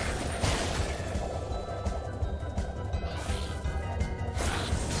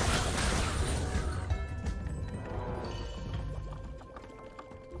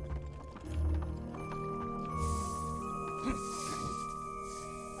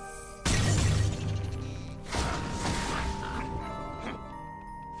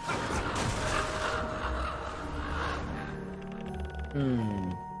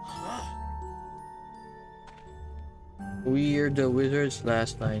 We're the wizard's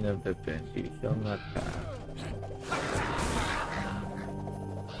last line of defense. You shall not pass.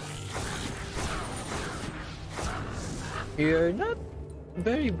 You're not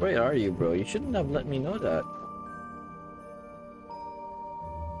very bright, are you, bro? You shouldn't have let me know that.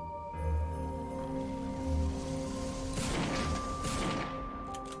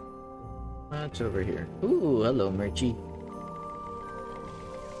 That's over here. Ooh, hello, Murchie.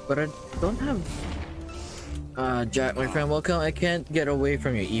 But I don't have... Jack, my friend, welcome. I can't get away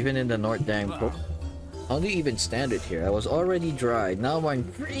from you, even in the North Dang Poke. How do you even stand it here? I was already dried. Now I'm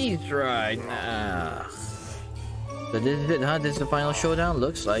freeze-dried. Ah. So this is it, huh? This is the final showdown?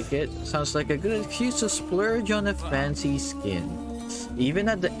 Looks like it. Sounds like a good excuse to splurge on a fancy skin. Even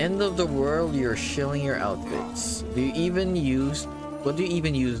at the end of the world, you're shilling your outfits. Do you even use... What do you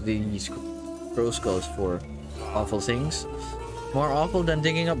even use these crow skulls for? Awful things? More awful than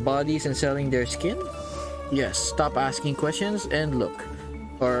digging up bodies and selling their skin? Yes, stop asking questions and look.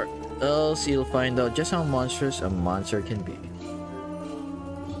 Or else you'll find out just how monstrous a monster can be.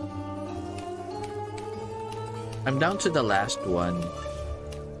 I'm down to the last one.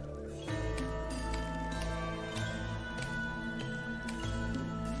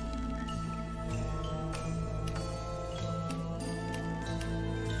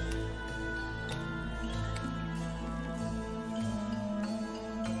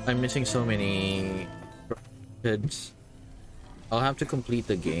 I'm missing so many kids. I'll have to complete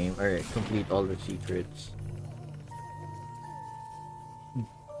the game, or complete all the secrets.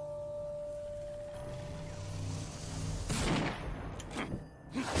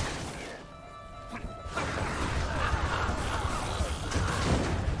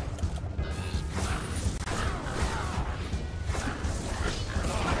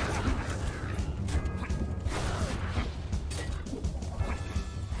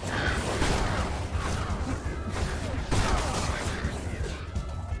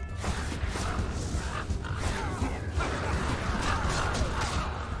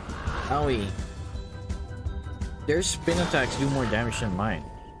 Owie. Their spin attacks do more damage than mine.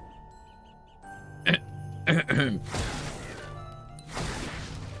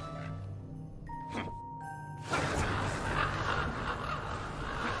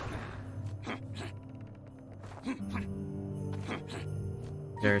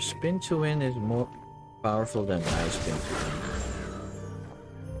 Their spin to win is more powerful than my spin to win.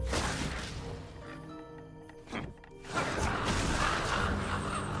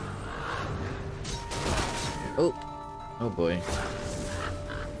 Oh, oh boy.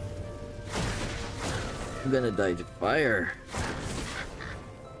 I'm gonna die to fire.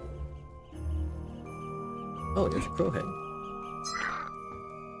 Oh, there's a crowhead.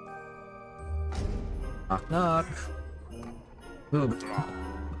 Knock knock. Ooh.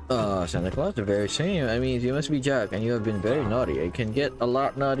 Santa Claus, the very same. I mean, you must be Jack, and you have been very naughty. I can get a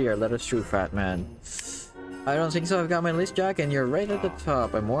lot naughtier. Let us through, fat man. I don't think so. I've got my list, Jack, and you're right at the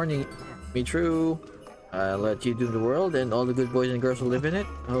top. I'm warning me true. I'll let you do the world, and all the good boys and girls will live in it.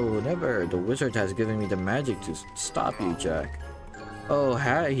 Oh, never. The wizard has given me the magic to stop you, Jack. Oh,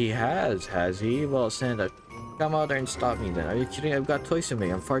 he has he? Well, Santa, come out there and stop me then. Are you kidding? I've got toys to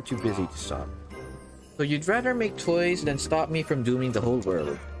make. I'm far too busy to stop. So you'd rather make toys than stop me from dooming the whole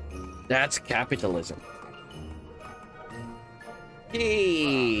world. That's capitalism.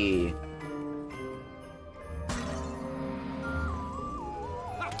 Hey!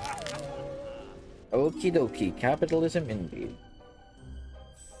 Okie dokie, capitalism indeed.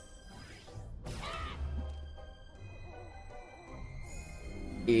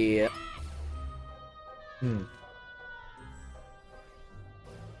 Yeah.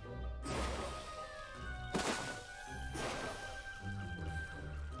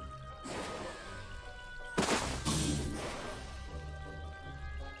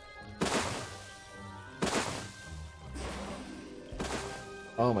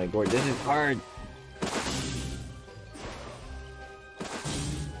 Oh my god, this is hard.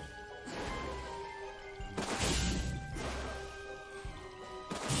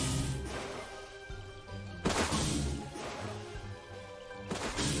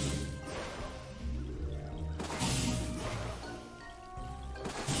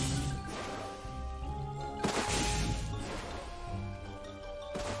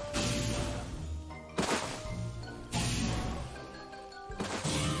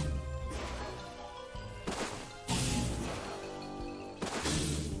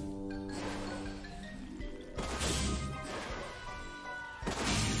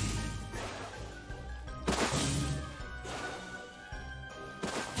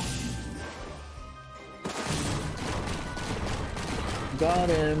 Got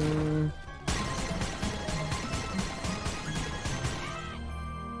him.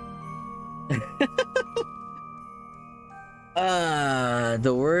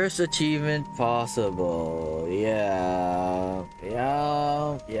 The worst achievement possible. Yeah,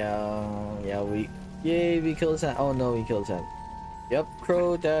 we killed Sam. Oh no, we killed Sam. Yep,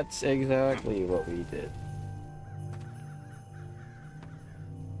 Crow, that's exactly what we did.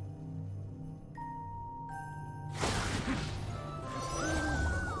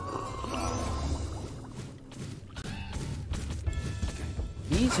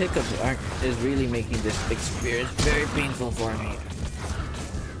 these hiccups is really making this experience very painful for me.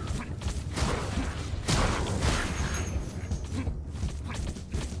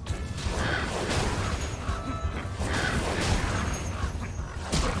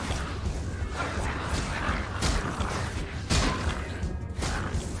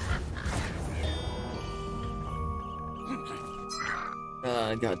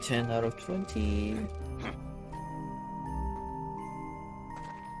 I got 10 out of 20.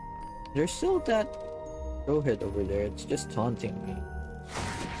 There's still that rowhead over there. It's just taunting me.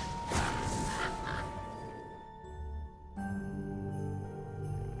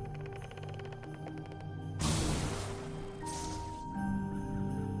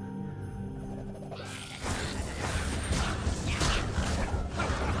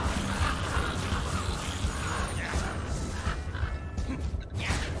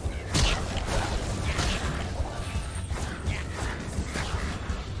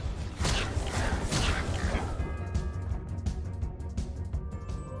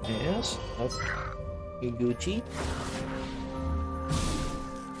 Yes, okay, Gucci.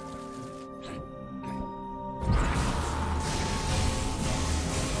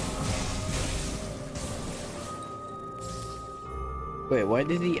 Wait, why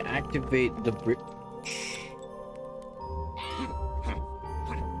did he activate the brick?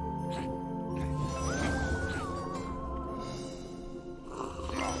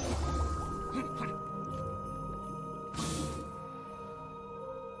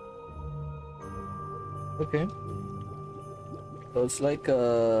 Okay. So it's like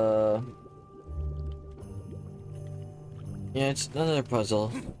yeah, it's another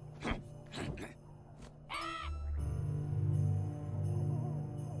puzzle.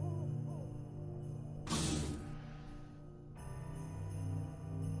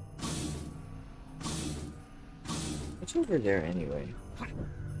 What's over there anyway?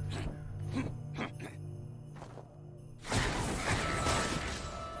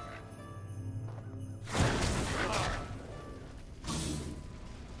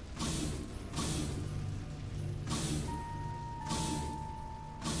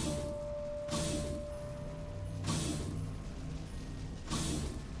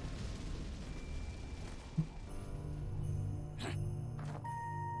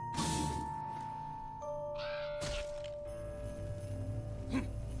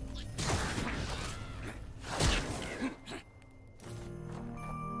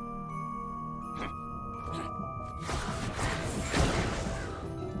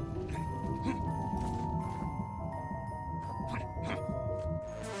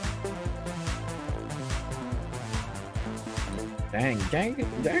 Dang,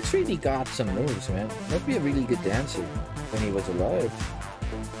 Jax really got some moves, man. Might be a really good dancer when he was alive.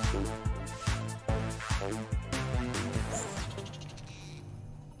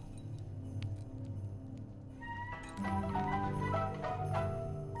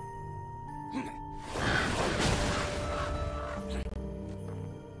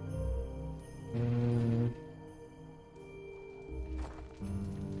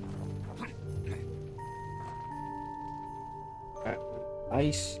 I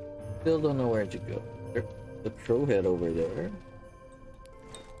still don't know where to go. There's the crowhead over there.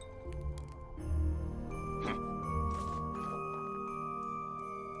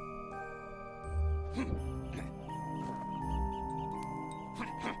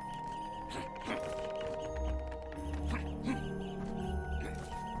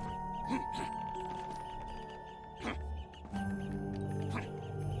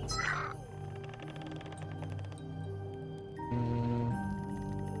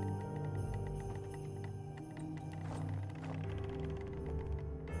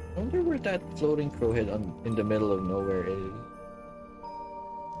 I wonder where that floating crowhead in the middle of nowhere is.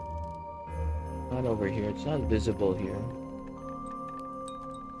 Not over here. It's not visible here.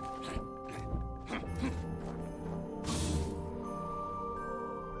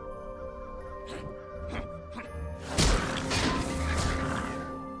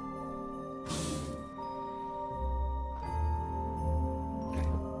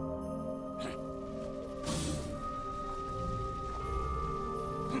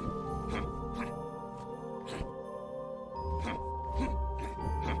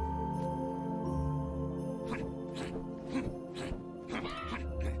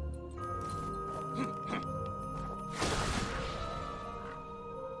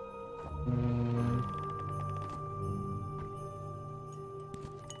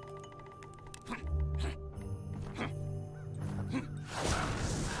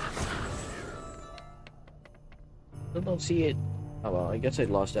 Still don't see it. Oh well, I guess I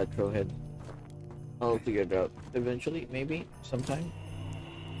lost that crowhead. I'll figure it out eventually, maybe, sometime.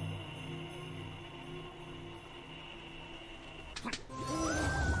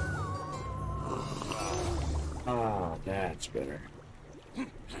 much better.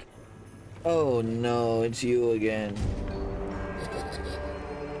 Oh no, it's you again.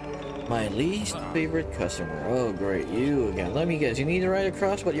 My least favorite customer. Oh great, you again. Let me guess, you need to ride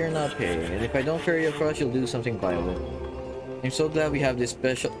across but you're not paying. And if I don't ferry you across, you'll do something violent. I'm so glad we have this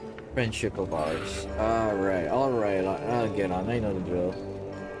special friendship of ours. Alright, I'll get on. I know the drill.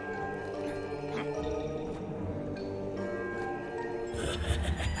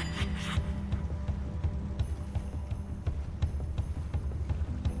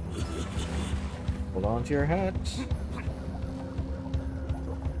 Hold on to your hats.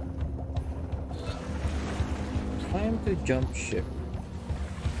 Time to jump ship.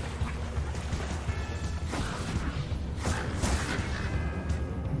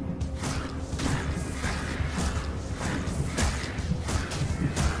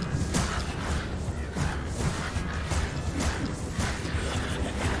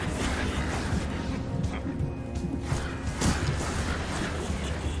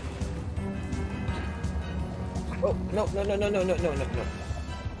 Oh, no.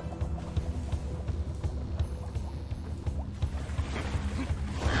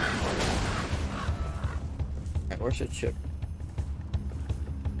 Alright, where's the chip?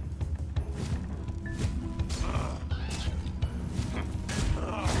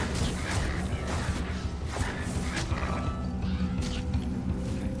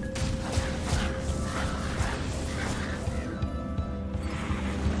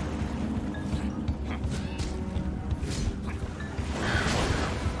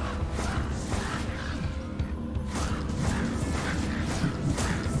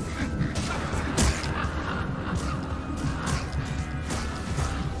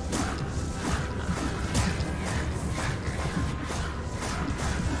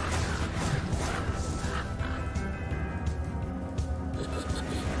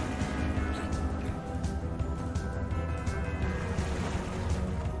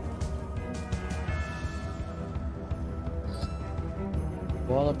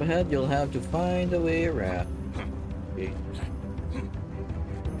 Wall up ahead, you'll have to find a way around. Okay.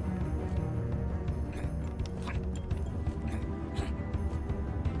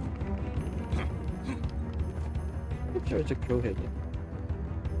 I'm sure it's a crow head.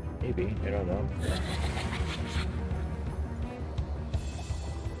 Maybe, I don't know.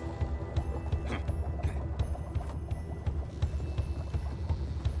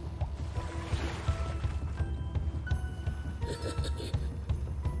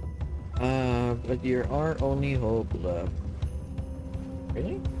 But you're our only hope left.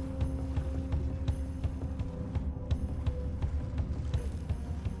 Really?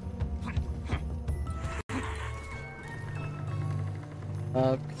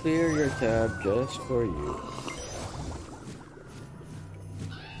 I'll clear your tab just for you.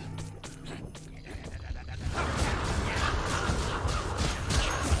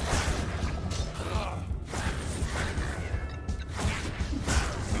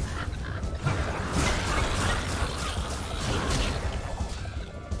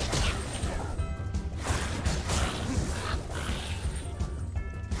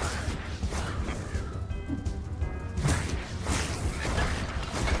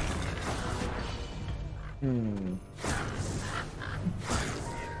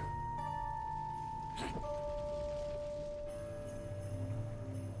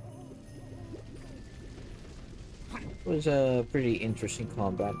 Was a pretty interesting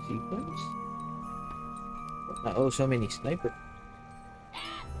combat sequence. Oh, so many snipers.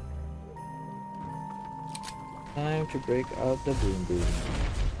 Time to break out the boom boom.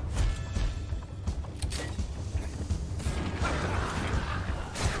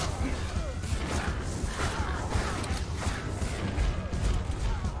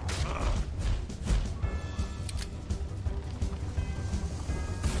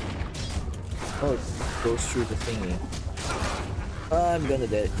 Oh, it goes through the thingy. I'm gonna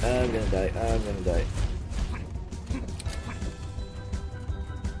die. I'm gonna die. I'm gonna die.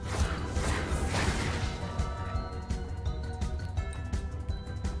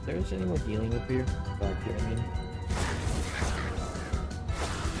 There's any more healing up here? Back here, I mean.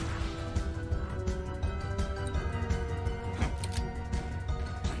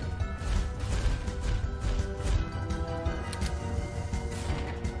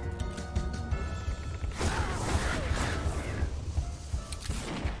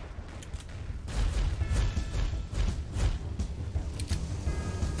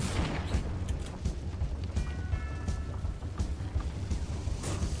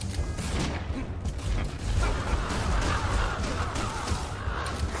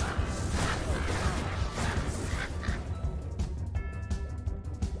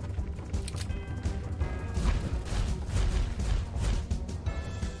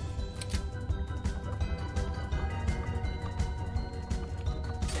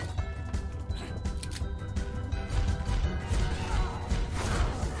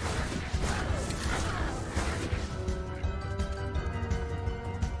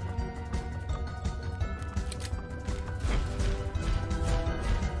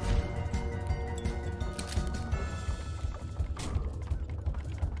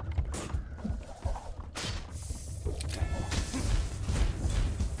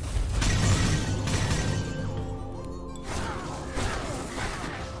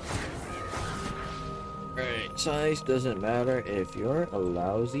 size doesn't matter if you're a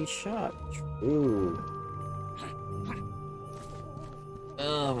lousy shot. True.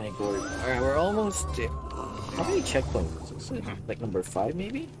 Oh my god. Alright, we're almost there. How many checkpoints is it? Like number 5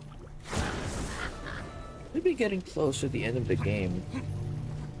 maybe? We'll be getting close to the end of the game.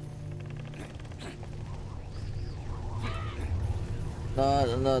 Not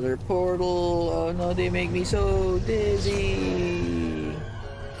another portal. Oh no, they make me so dizzy.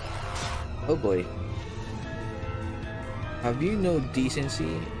 Oh boy. Have you no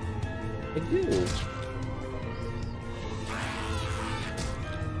decency? I do.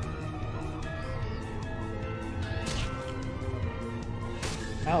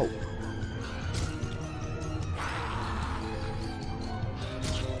 Ow.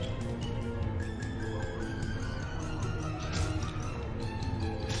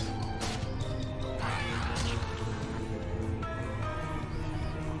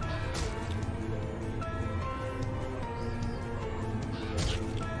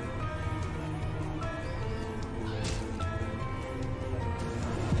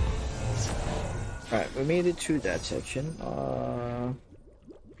 Alright, we made it through that section.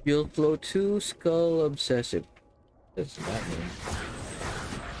 Fuel flow 2, skull obsessive. What's that mean?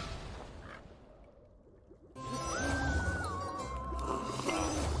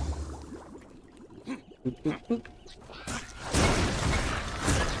 Boop, boop, boop.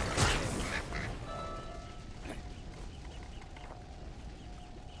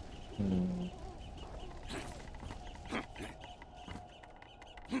 Hmm.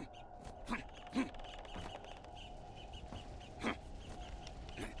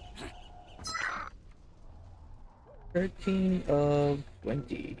 Thirteen of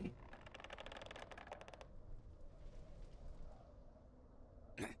 20.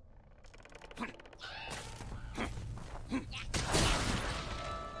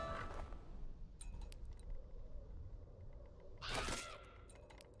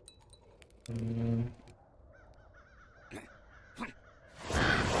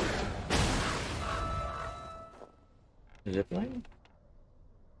 Zipline?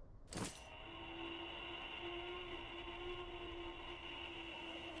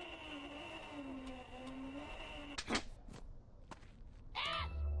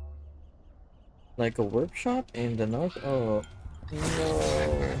 Like a workshop in the north? Oh,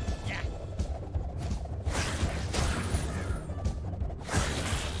 no.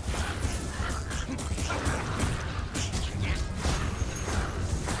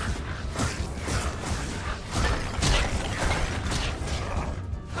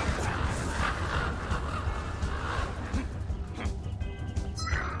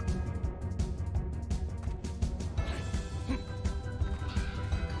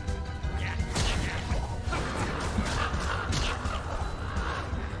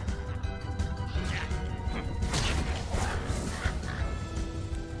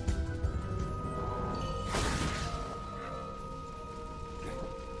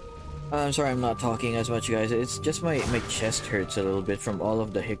 I'm sorry I'm not talking as much, guys. It's just my chest hurts a little bit from all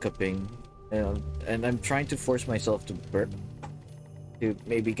of the hiccuping. And I'm trying to force myself to burp. To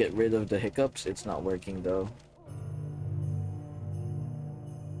maybe get rid of the hiccups. It's not working though.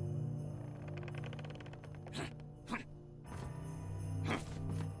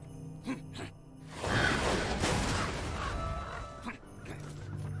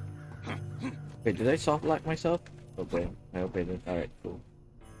 Wait, did I soft lock myself? Okay, I hope I did. Alright, cool.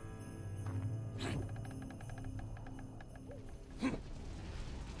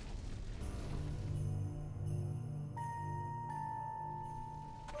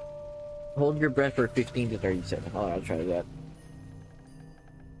 Hold your breath for 15 to 30 seconds. Oh, I'll try that.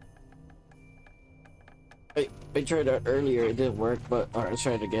 I tried that earlier, it didn't work, but alright, let's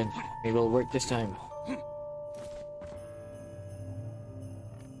try it again. Maybe it'll work this time.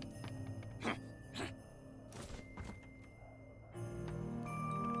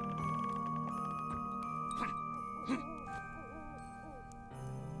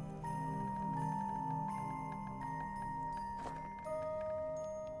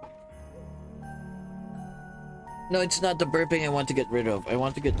 No, it's not the burping I want to get rid of. I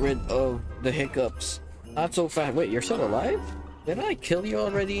want to get rid of the hiccups. Not so fast. Wait, you're still alive? Did I kill you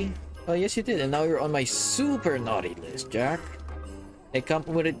already? Oh, yes you did. And now you're on my super naughty list, Jack. I come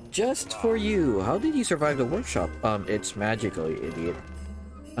with it just for you. How did you survive the workshop? It's magical, you idiot.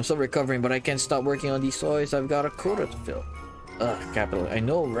 I'm still recovering, but I can't stop working on these toys. I've got a quota to fill. Ugh, capital. I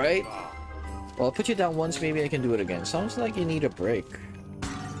know, right? Well, I'll put you down once, maybe I can do it again. Sounds like you need a break.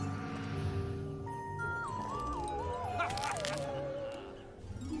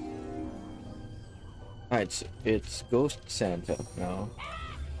 Alright, it's Ghost Santa now.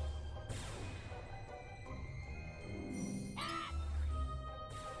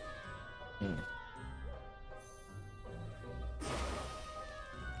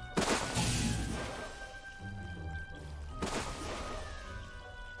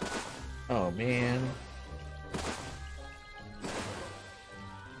 Oh man.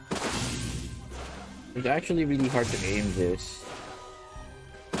 It's actually really hard to aim this.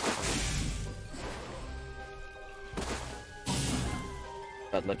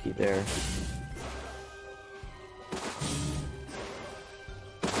 Got lucky there.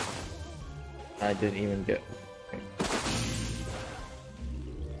 I didn't even get... Okay.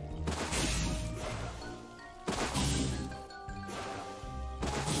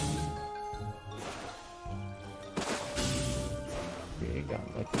 Okay, got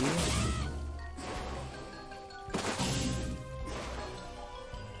lucky.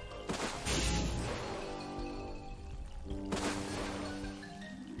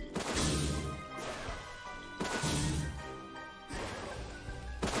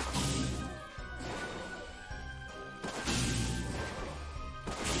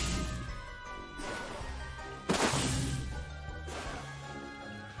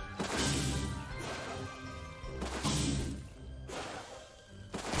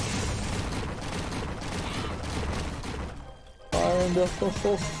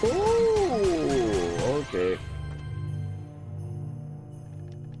 Okay.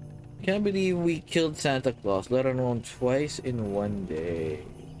 Can't believe we killed Santa Claus, let alone twice in one day.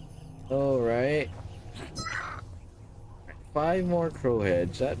 Alright. 5 more crow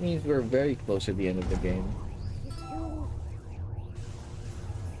heads. That means we're very close to the end of the game.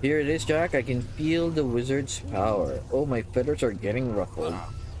 Here it is, Jack. I can feel the wizard's power. Oh, my feathers are getting ruffled.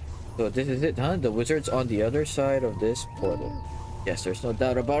 So this is it, huh? The wizard's on the other side of this portal. Yes, there's no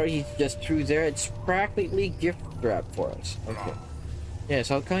doubt about it. He's just through there. It's practically gift wrapped for us. Okay. Yes,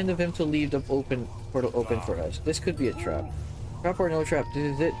 how kind of him to leave the portal open for us. This could be a trap. Trap or no trap,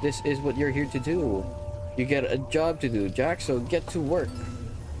 this is it. This is what you're here to do. You get a job to do, Jack, so get to work.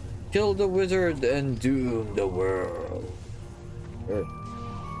 Kill the wizard and doom the world. Sure.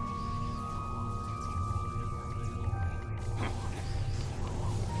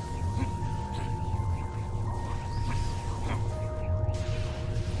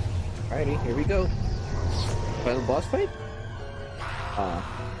 Alrighty, here we go. Final boss fight?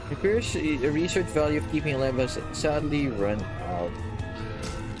 It appears the research value of keeping alive has sadly run out.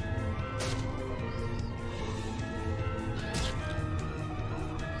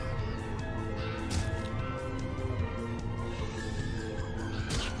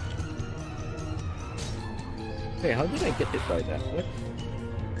 Hey, how did I get hit by that? What?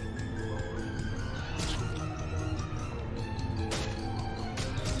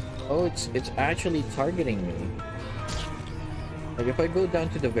 Oh, it's actually targeting me. Like if I go down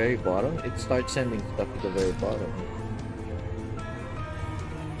to the very bottom, it starts sending stuff to the very bottom.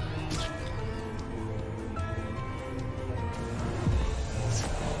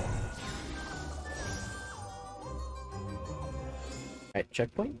 Alright,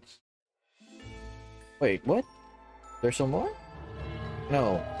 checkpoints? Wait, what? There's some more?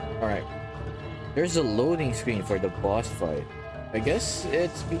 No. Alright. There's a loading screen for the boss fight. I guess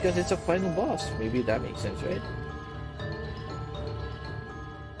it's because it's a final boss. Maybe that makes sense, right?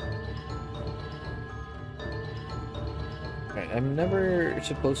 Alright, I'm never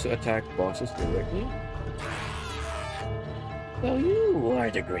supposed to attack bosses directly. So you are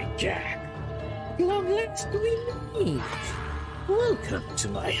the great Jack. At long last we meet. Welcome to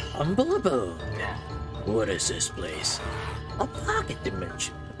my humble abode. What is this place? A pocket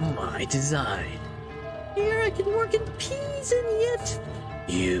dimension of my design. Here I can work in peace, and yet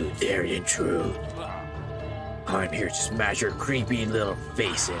you dare intrude. I'm here to smash your creepy little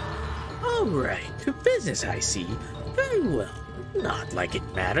face in. All right, to business I see. Very well, not like it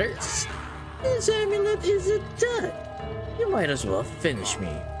matters. This amulet is a dud. You might as well finish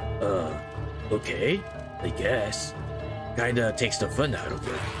me. Okay, I guess. Kinda takes the fun out of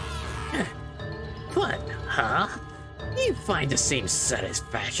it. Fun, huh? You find the same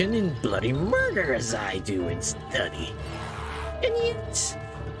satisfaction in bloody murder as I do in study. And yet,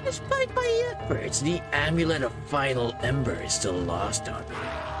 despite my efforts, the amulet of final ember is still lost on me.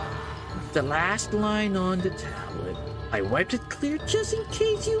 The last line on the tablet, I wiped it clear just in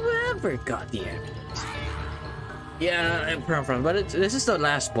case you ever got the amulet. Yeah, but this is the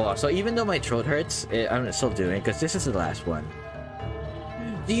last boss, so even though my throat hurts, I'm still doing it because this is the last one.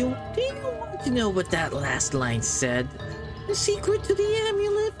 Do you want to know what that last line said? The secret to the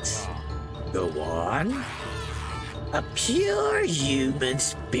amulet? Go on. A pure human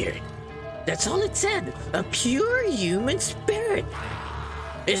spirit. That's all it said. A pure human spirit.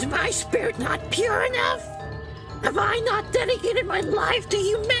 Is my spirit not pure enough? Have I not dedicated my life to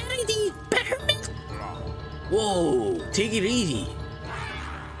humanity's betterment? Whoa, take it easy.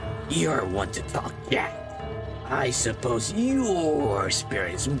 You're one to talk, Jack. I suppose your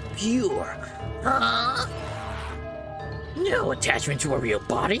spirit is pure, huh? No attachment to a real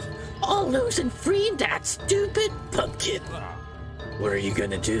body, all loose and free in that stupid pumpkin. What are you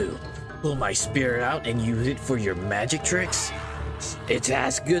gonna do? Pull my spirit out and use it for your magic tricks? It's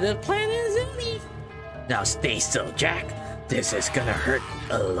as good a plan as any. Now stay still, Jack. This is gonna hurt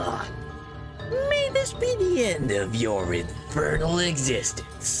a lot. May this be the end of your infernal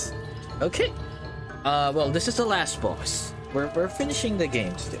existence. Okay. Well, this is the last boss. We're finishing the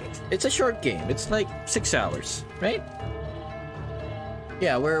game today. It's a short game. It's like 6 hours, right?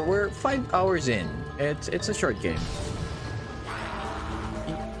 Yeah, we're 5 hours in. It's a short game.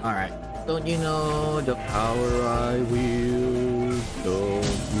 All right. Don't you know the power I wield? Don't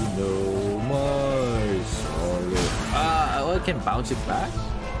you know my sorrow? Oh, I can bounce it back.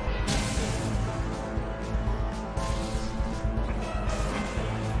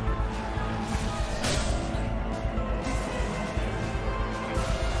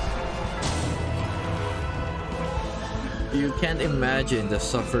 You can't imagine the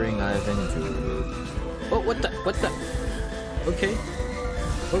suffering I've endured. Oh, what the? What the? Okay.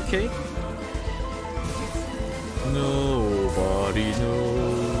 Okay. Nobody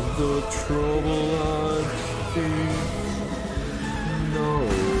knows the trouble I've seen.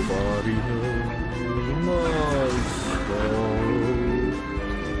 Nobody knows my sorrow.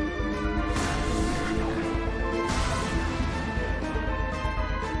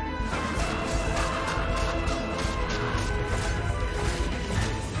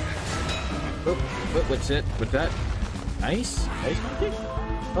 Oh, what's it? What's that? Nice? Nice kick?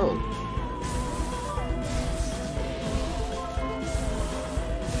 Oh.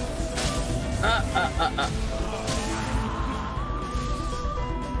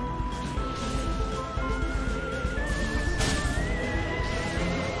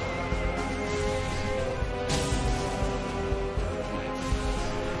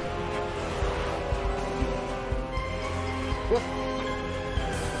 Whoop.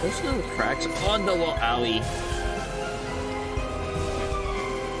 There's no cracks on the wall. Owie.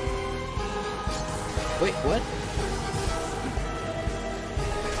 Wait, what?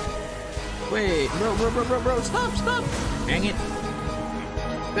 Wait, bro, stop! Dang it.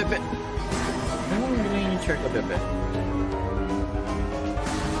 Bit. I'm going to check a bit.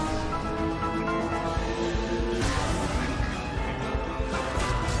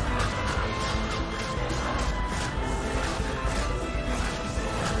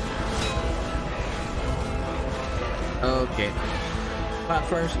 Okay.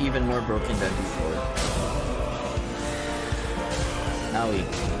 Platform's even more broken than before. Owie.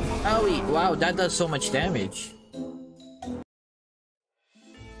 Owie! Wow, that does so much damage.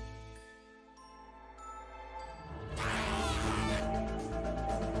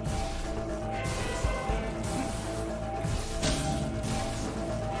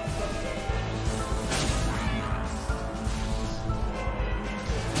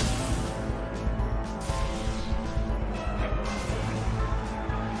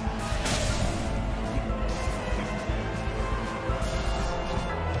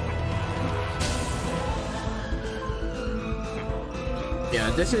 Yeah,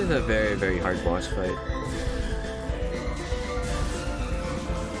 this is a very, very hard boss fight.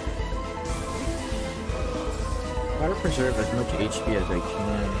 Gotta preserve as much HP as I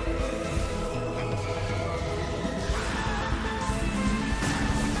can.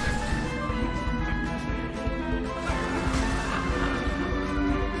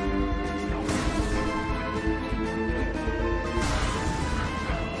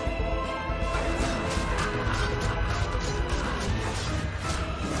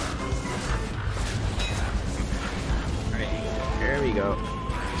 There we go.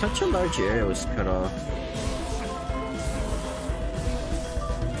 Such a large area was cut off.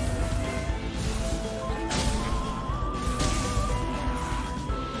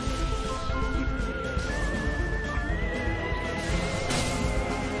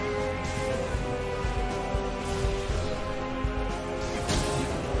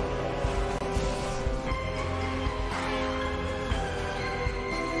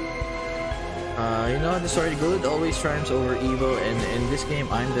 You know, the story good always triumphs over evil, and in this game,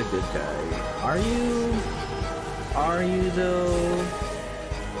 I'm the good guy. Are you? Are you though?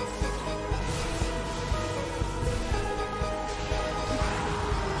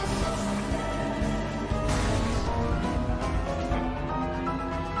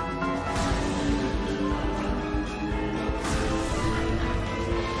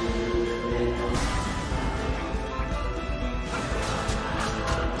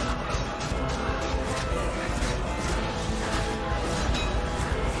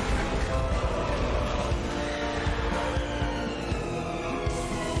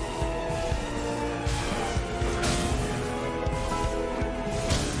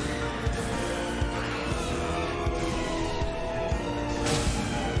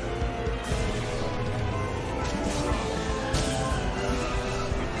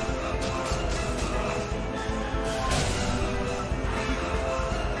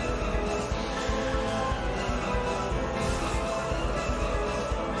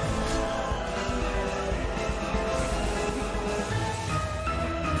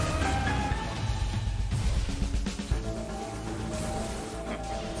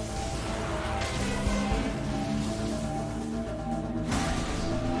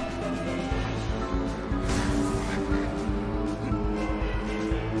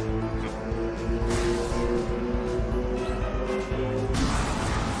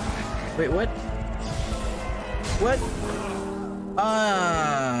 Wait, what? What?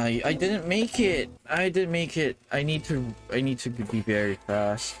 Ah, I didn't make it. I didn't make it. I need to be very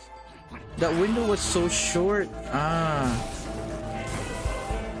fast. That window was so short. Ah.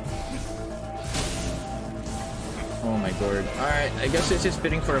 Oh my god. Alright, I guess it's just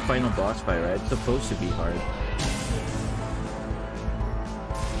fitting for a final boss fight, right? It's supposed to be hard.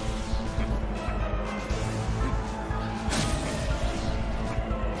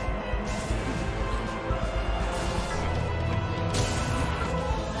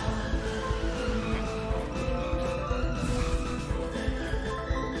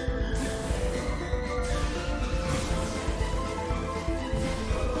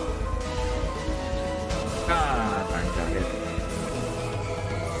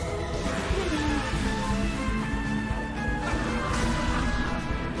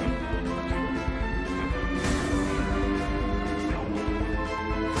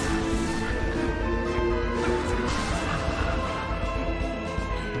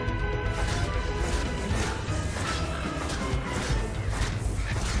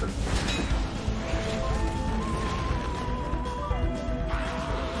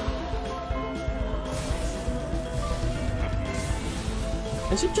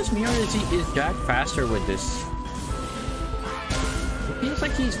 Is it just me or is Jack faster with this? It feels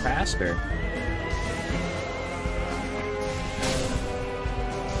like he's faster.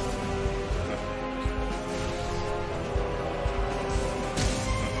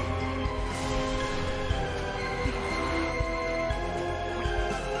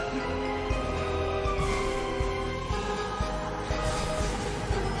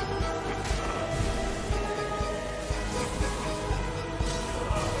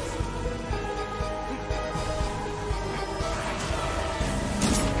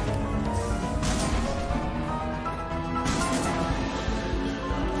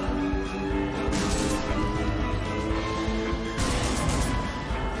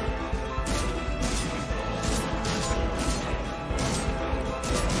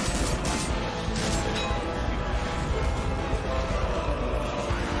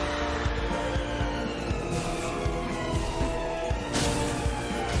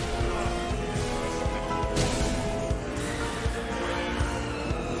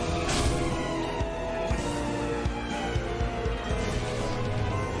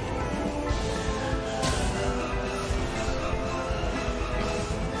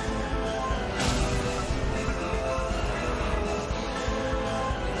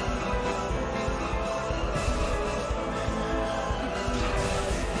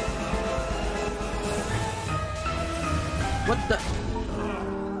 What the?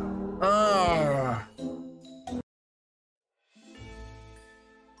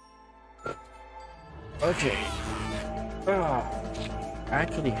 Okay.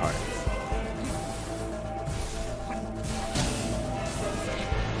 Actually hard.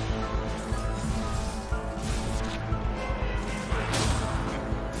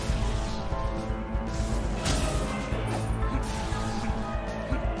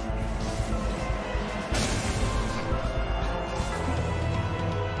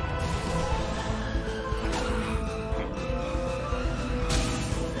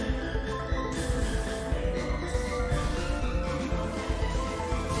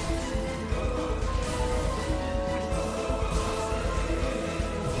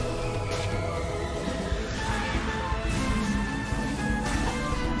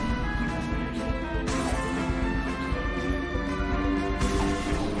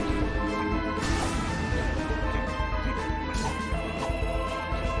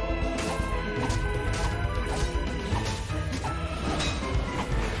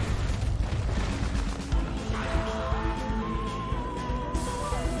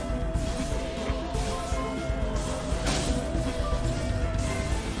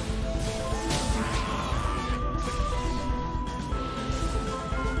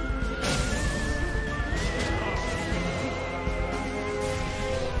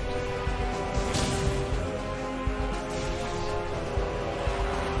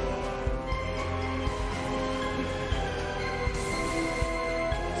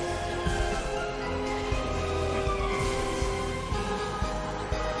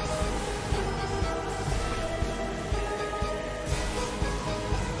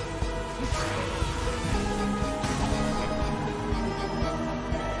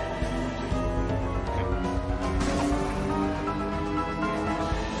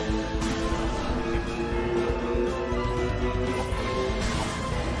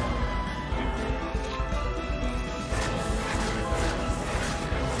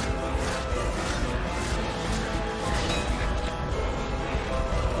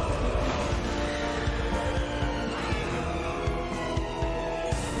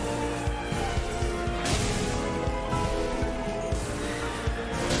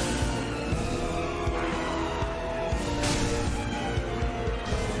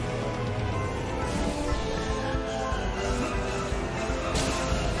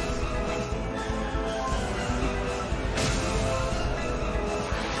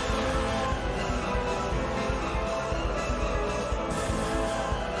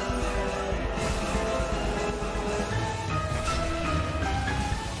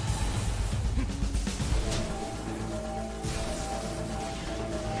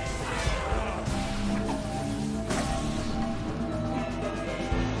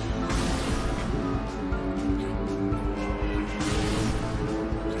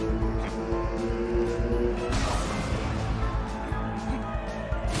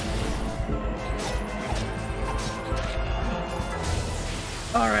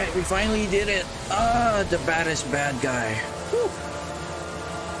 Alright, we finally did it. Ah, the baddest bad guy. Whew.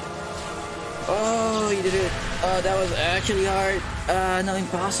 Oh, you did it. That was actually hard. No,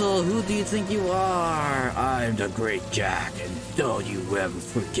 impossible. Who do you think you are? I'm the Great Jack, and don't you ever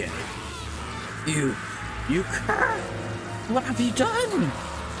forget it. You curse. What have you done?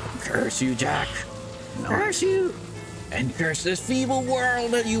 Curse you, Jack. Curse you. And curse this feeble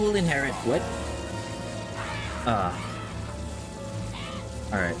world that you will inherit. What?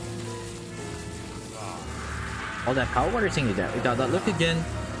 Alright. All that power water thing is that. Without that, look again.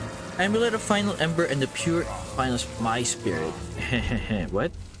 Amulet of Final Ember and the pure final my spirit.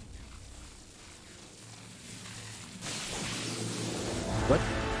 What? What?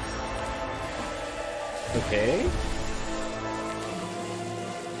 Okay.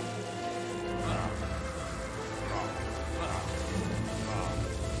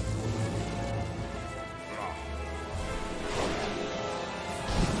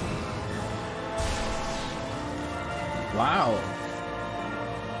 Wow.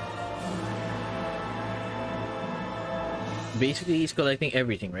 Basically, he's collecting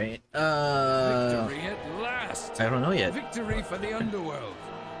everything, right? Victory at last! I don't know yet. Victory for the underworld,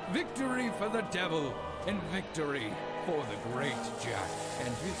 victory for the devil, and victory for the Great Jack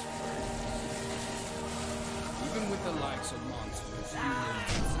and his friends. Even with the likes of monsters,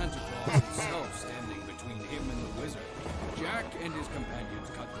 humans, and Santa Claus himself standing between him and the wizard, Jack and his companions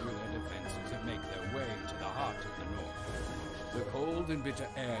cut through their defenses and make their way to the heart of the north. The cold and bitter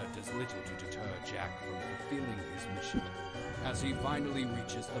air does little to deter Jack from fulfilling his mission, as he finally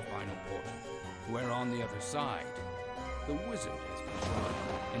reaches the final portal, where on the other side, the wizard has been trying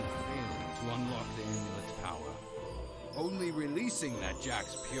and failing to unlock the amulet's power. Only releasing that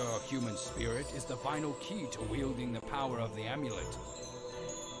Jack's pure human spirit is the final key to wielding the power of the amulet.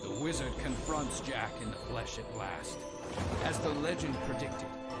 The wizard confronts Jack in the flesh at last. As the legend predicted,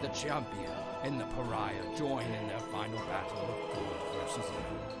 the champion and the pariah join in their final battle of good versus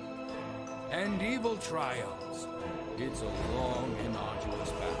evil. And evil triumphs. It's a long and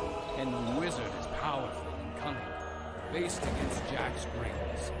arduous battle, and the wizard is powerful and cunning. Faced against Jack's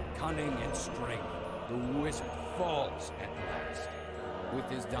greatness, cunning, and strength, the wizard falls at last. With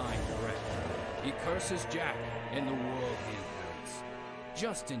his dying breath, he curses Jack and the world he inherits.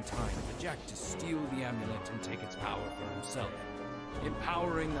 Just in time for Jack to steal the amulet and take its power for himself,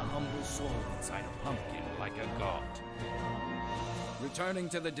 empowering the humble soul inside a pumpkin like a god. Returning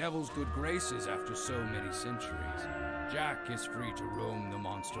to the devil's good graces after so many centuries, Jack is free to roam the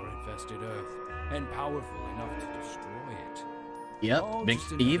monster-infested earth, and powerful enough to destroy it. Yep, All big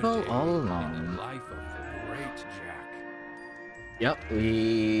just another evil day all in along. the life of the Great Jack. Yep,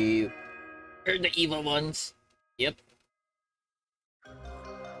 we are the evil ones. Yep.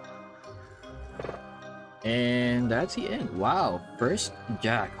 And that's the end. Wow, first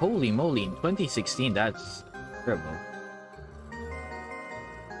Jack. Holy moly, in 2016, that's incredible.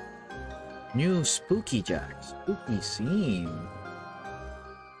 New Spooky Jack. Spooky scene.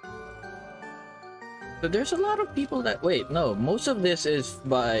 So there's a lot of people that wait. No, most of this is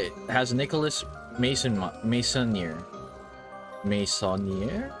has Nicholas Masonier.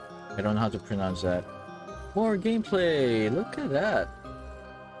 Masonier? I don't know how to pronounce that. More gameplay. Look at that.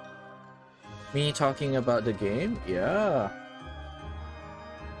 Me talking about the game? Yeah.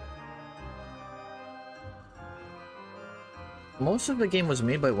 Most of the game was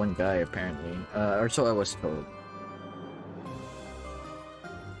made by one guy, apparently. Or so I was told.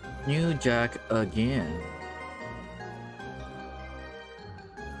 New Jack again.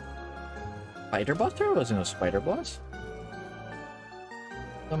 Spider Boss? There wasn't no Spider Boss.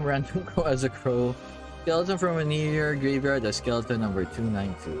 Some random crow as a crow. Skeleton from a near graveyard. The skeleton number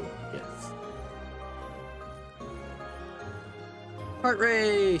 292. Yes. Heart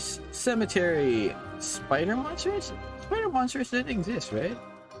race! Cemetery! Spider monsters? Spider monsters didn't exist, right?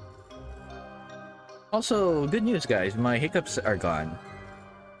 Also, good news guys, my hiccups are gone.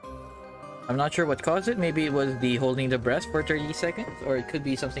 I'm not sure what caused it. Maybe it was the holding the breath for 30 seconds, or it could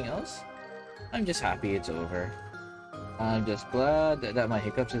be something else. I'm just happy it's over. I'm just glad that my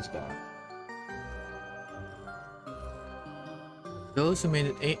hiccups is gone. Those who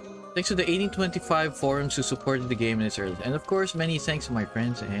made it thanks to the 1825 forums who supported the game in its early, and of course many thanks to my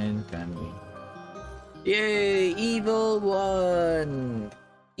friends and family. Yay! Evil one!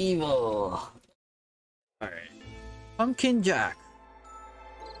 Evil! Alright. Pumpkin Jack.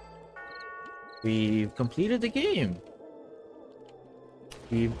 We've completed the game.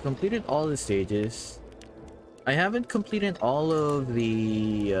 We've completed all the stages. I haven't completed all of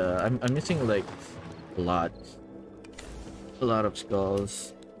the I'm missing like a lot of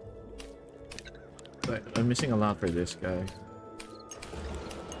skulls. But I'm missing a lot for this guy.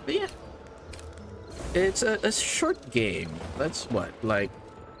 But yeah, it's a short game. That's what, like,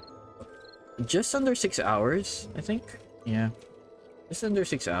 just under 6 hours, I think. Yeah, just under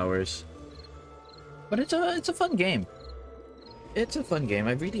 6 hours. But it's a fun game. It's a fun game.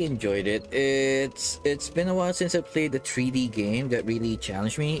 I really enjoyed it. It's been a while since I played the 3D game that really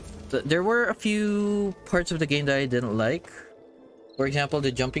challenged me. There were a few parts of the game that I didn't like. For example,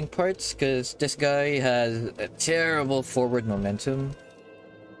 the jumping parts, because this guy has a terrible forward momentum.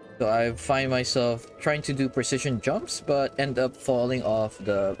 So I find myself trying to do precision jumps, but end up falling off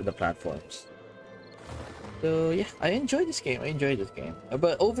the platforms. So yeah, I enjoyed this game.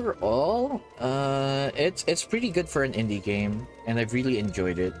 But overall, it's pretty good for an indie game, and I've really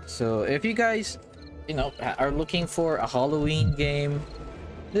enjoyed it. So if you guys, you know, are looking for a Halloween game,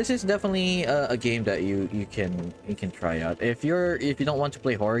 this is definitely a game that you can try out. If you don't want to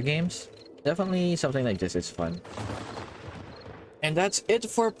play horror games, definitely something like this is fun. And that's it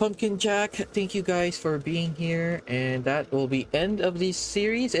for Pumpkin Jack. Thank you guys for being here, and that will be end of this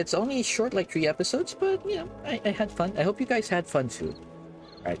series. It's only short, like 3 episodes, but you know, I had fun. I hope you guys had fun too.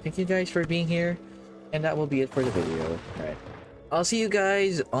 All right, thank you guys for being here, and that will be it for the video. All right, I'll see you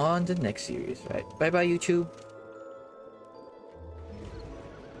guys on the next series. All right, bye bye YouTube.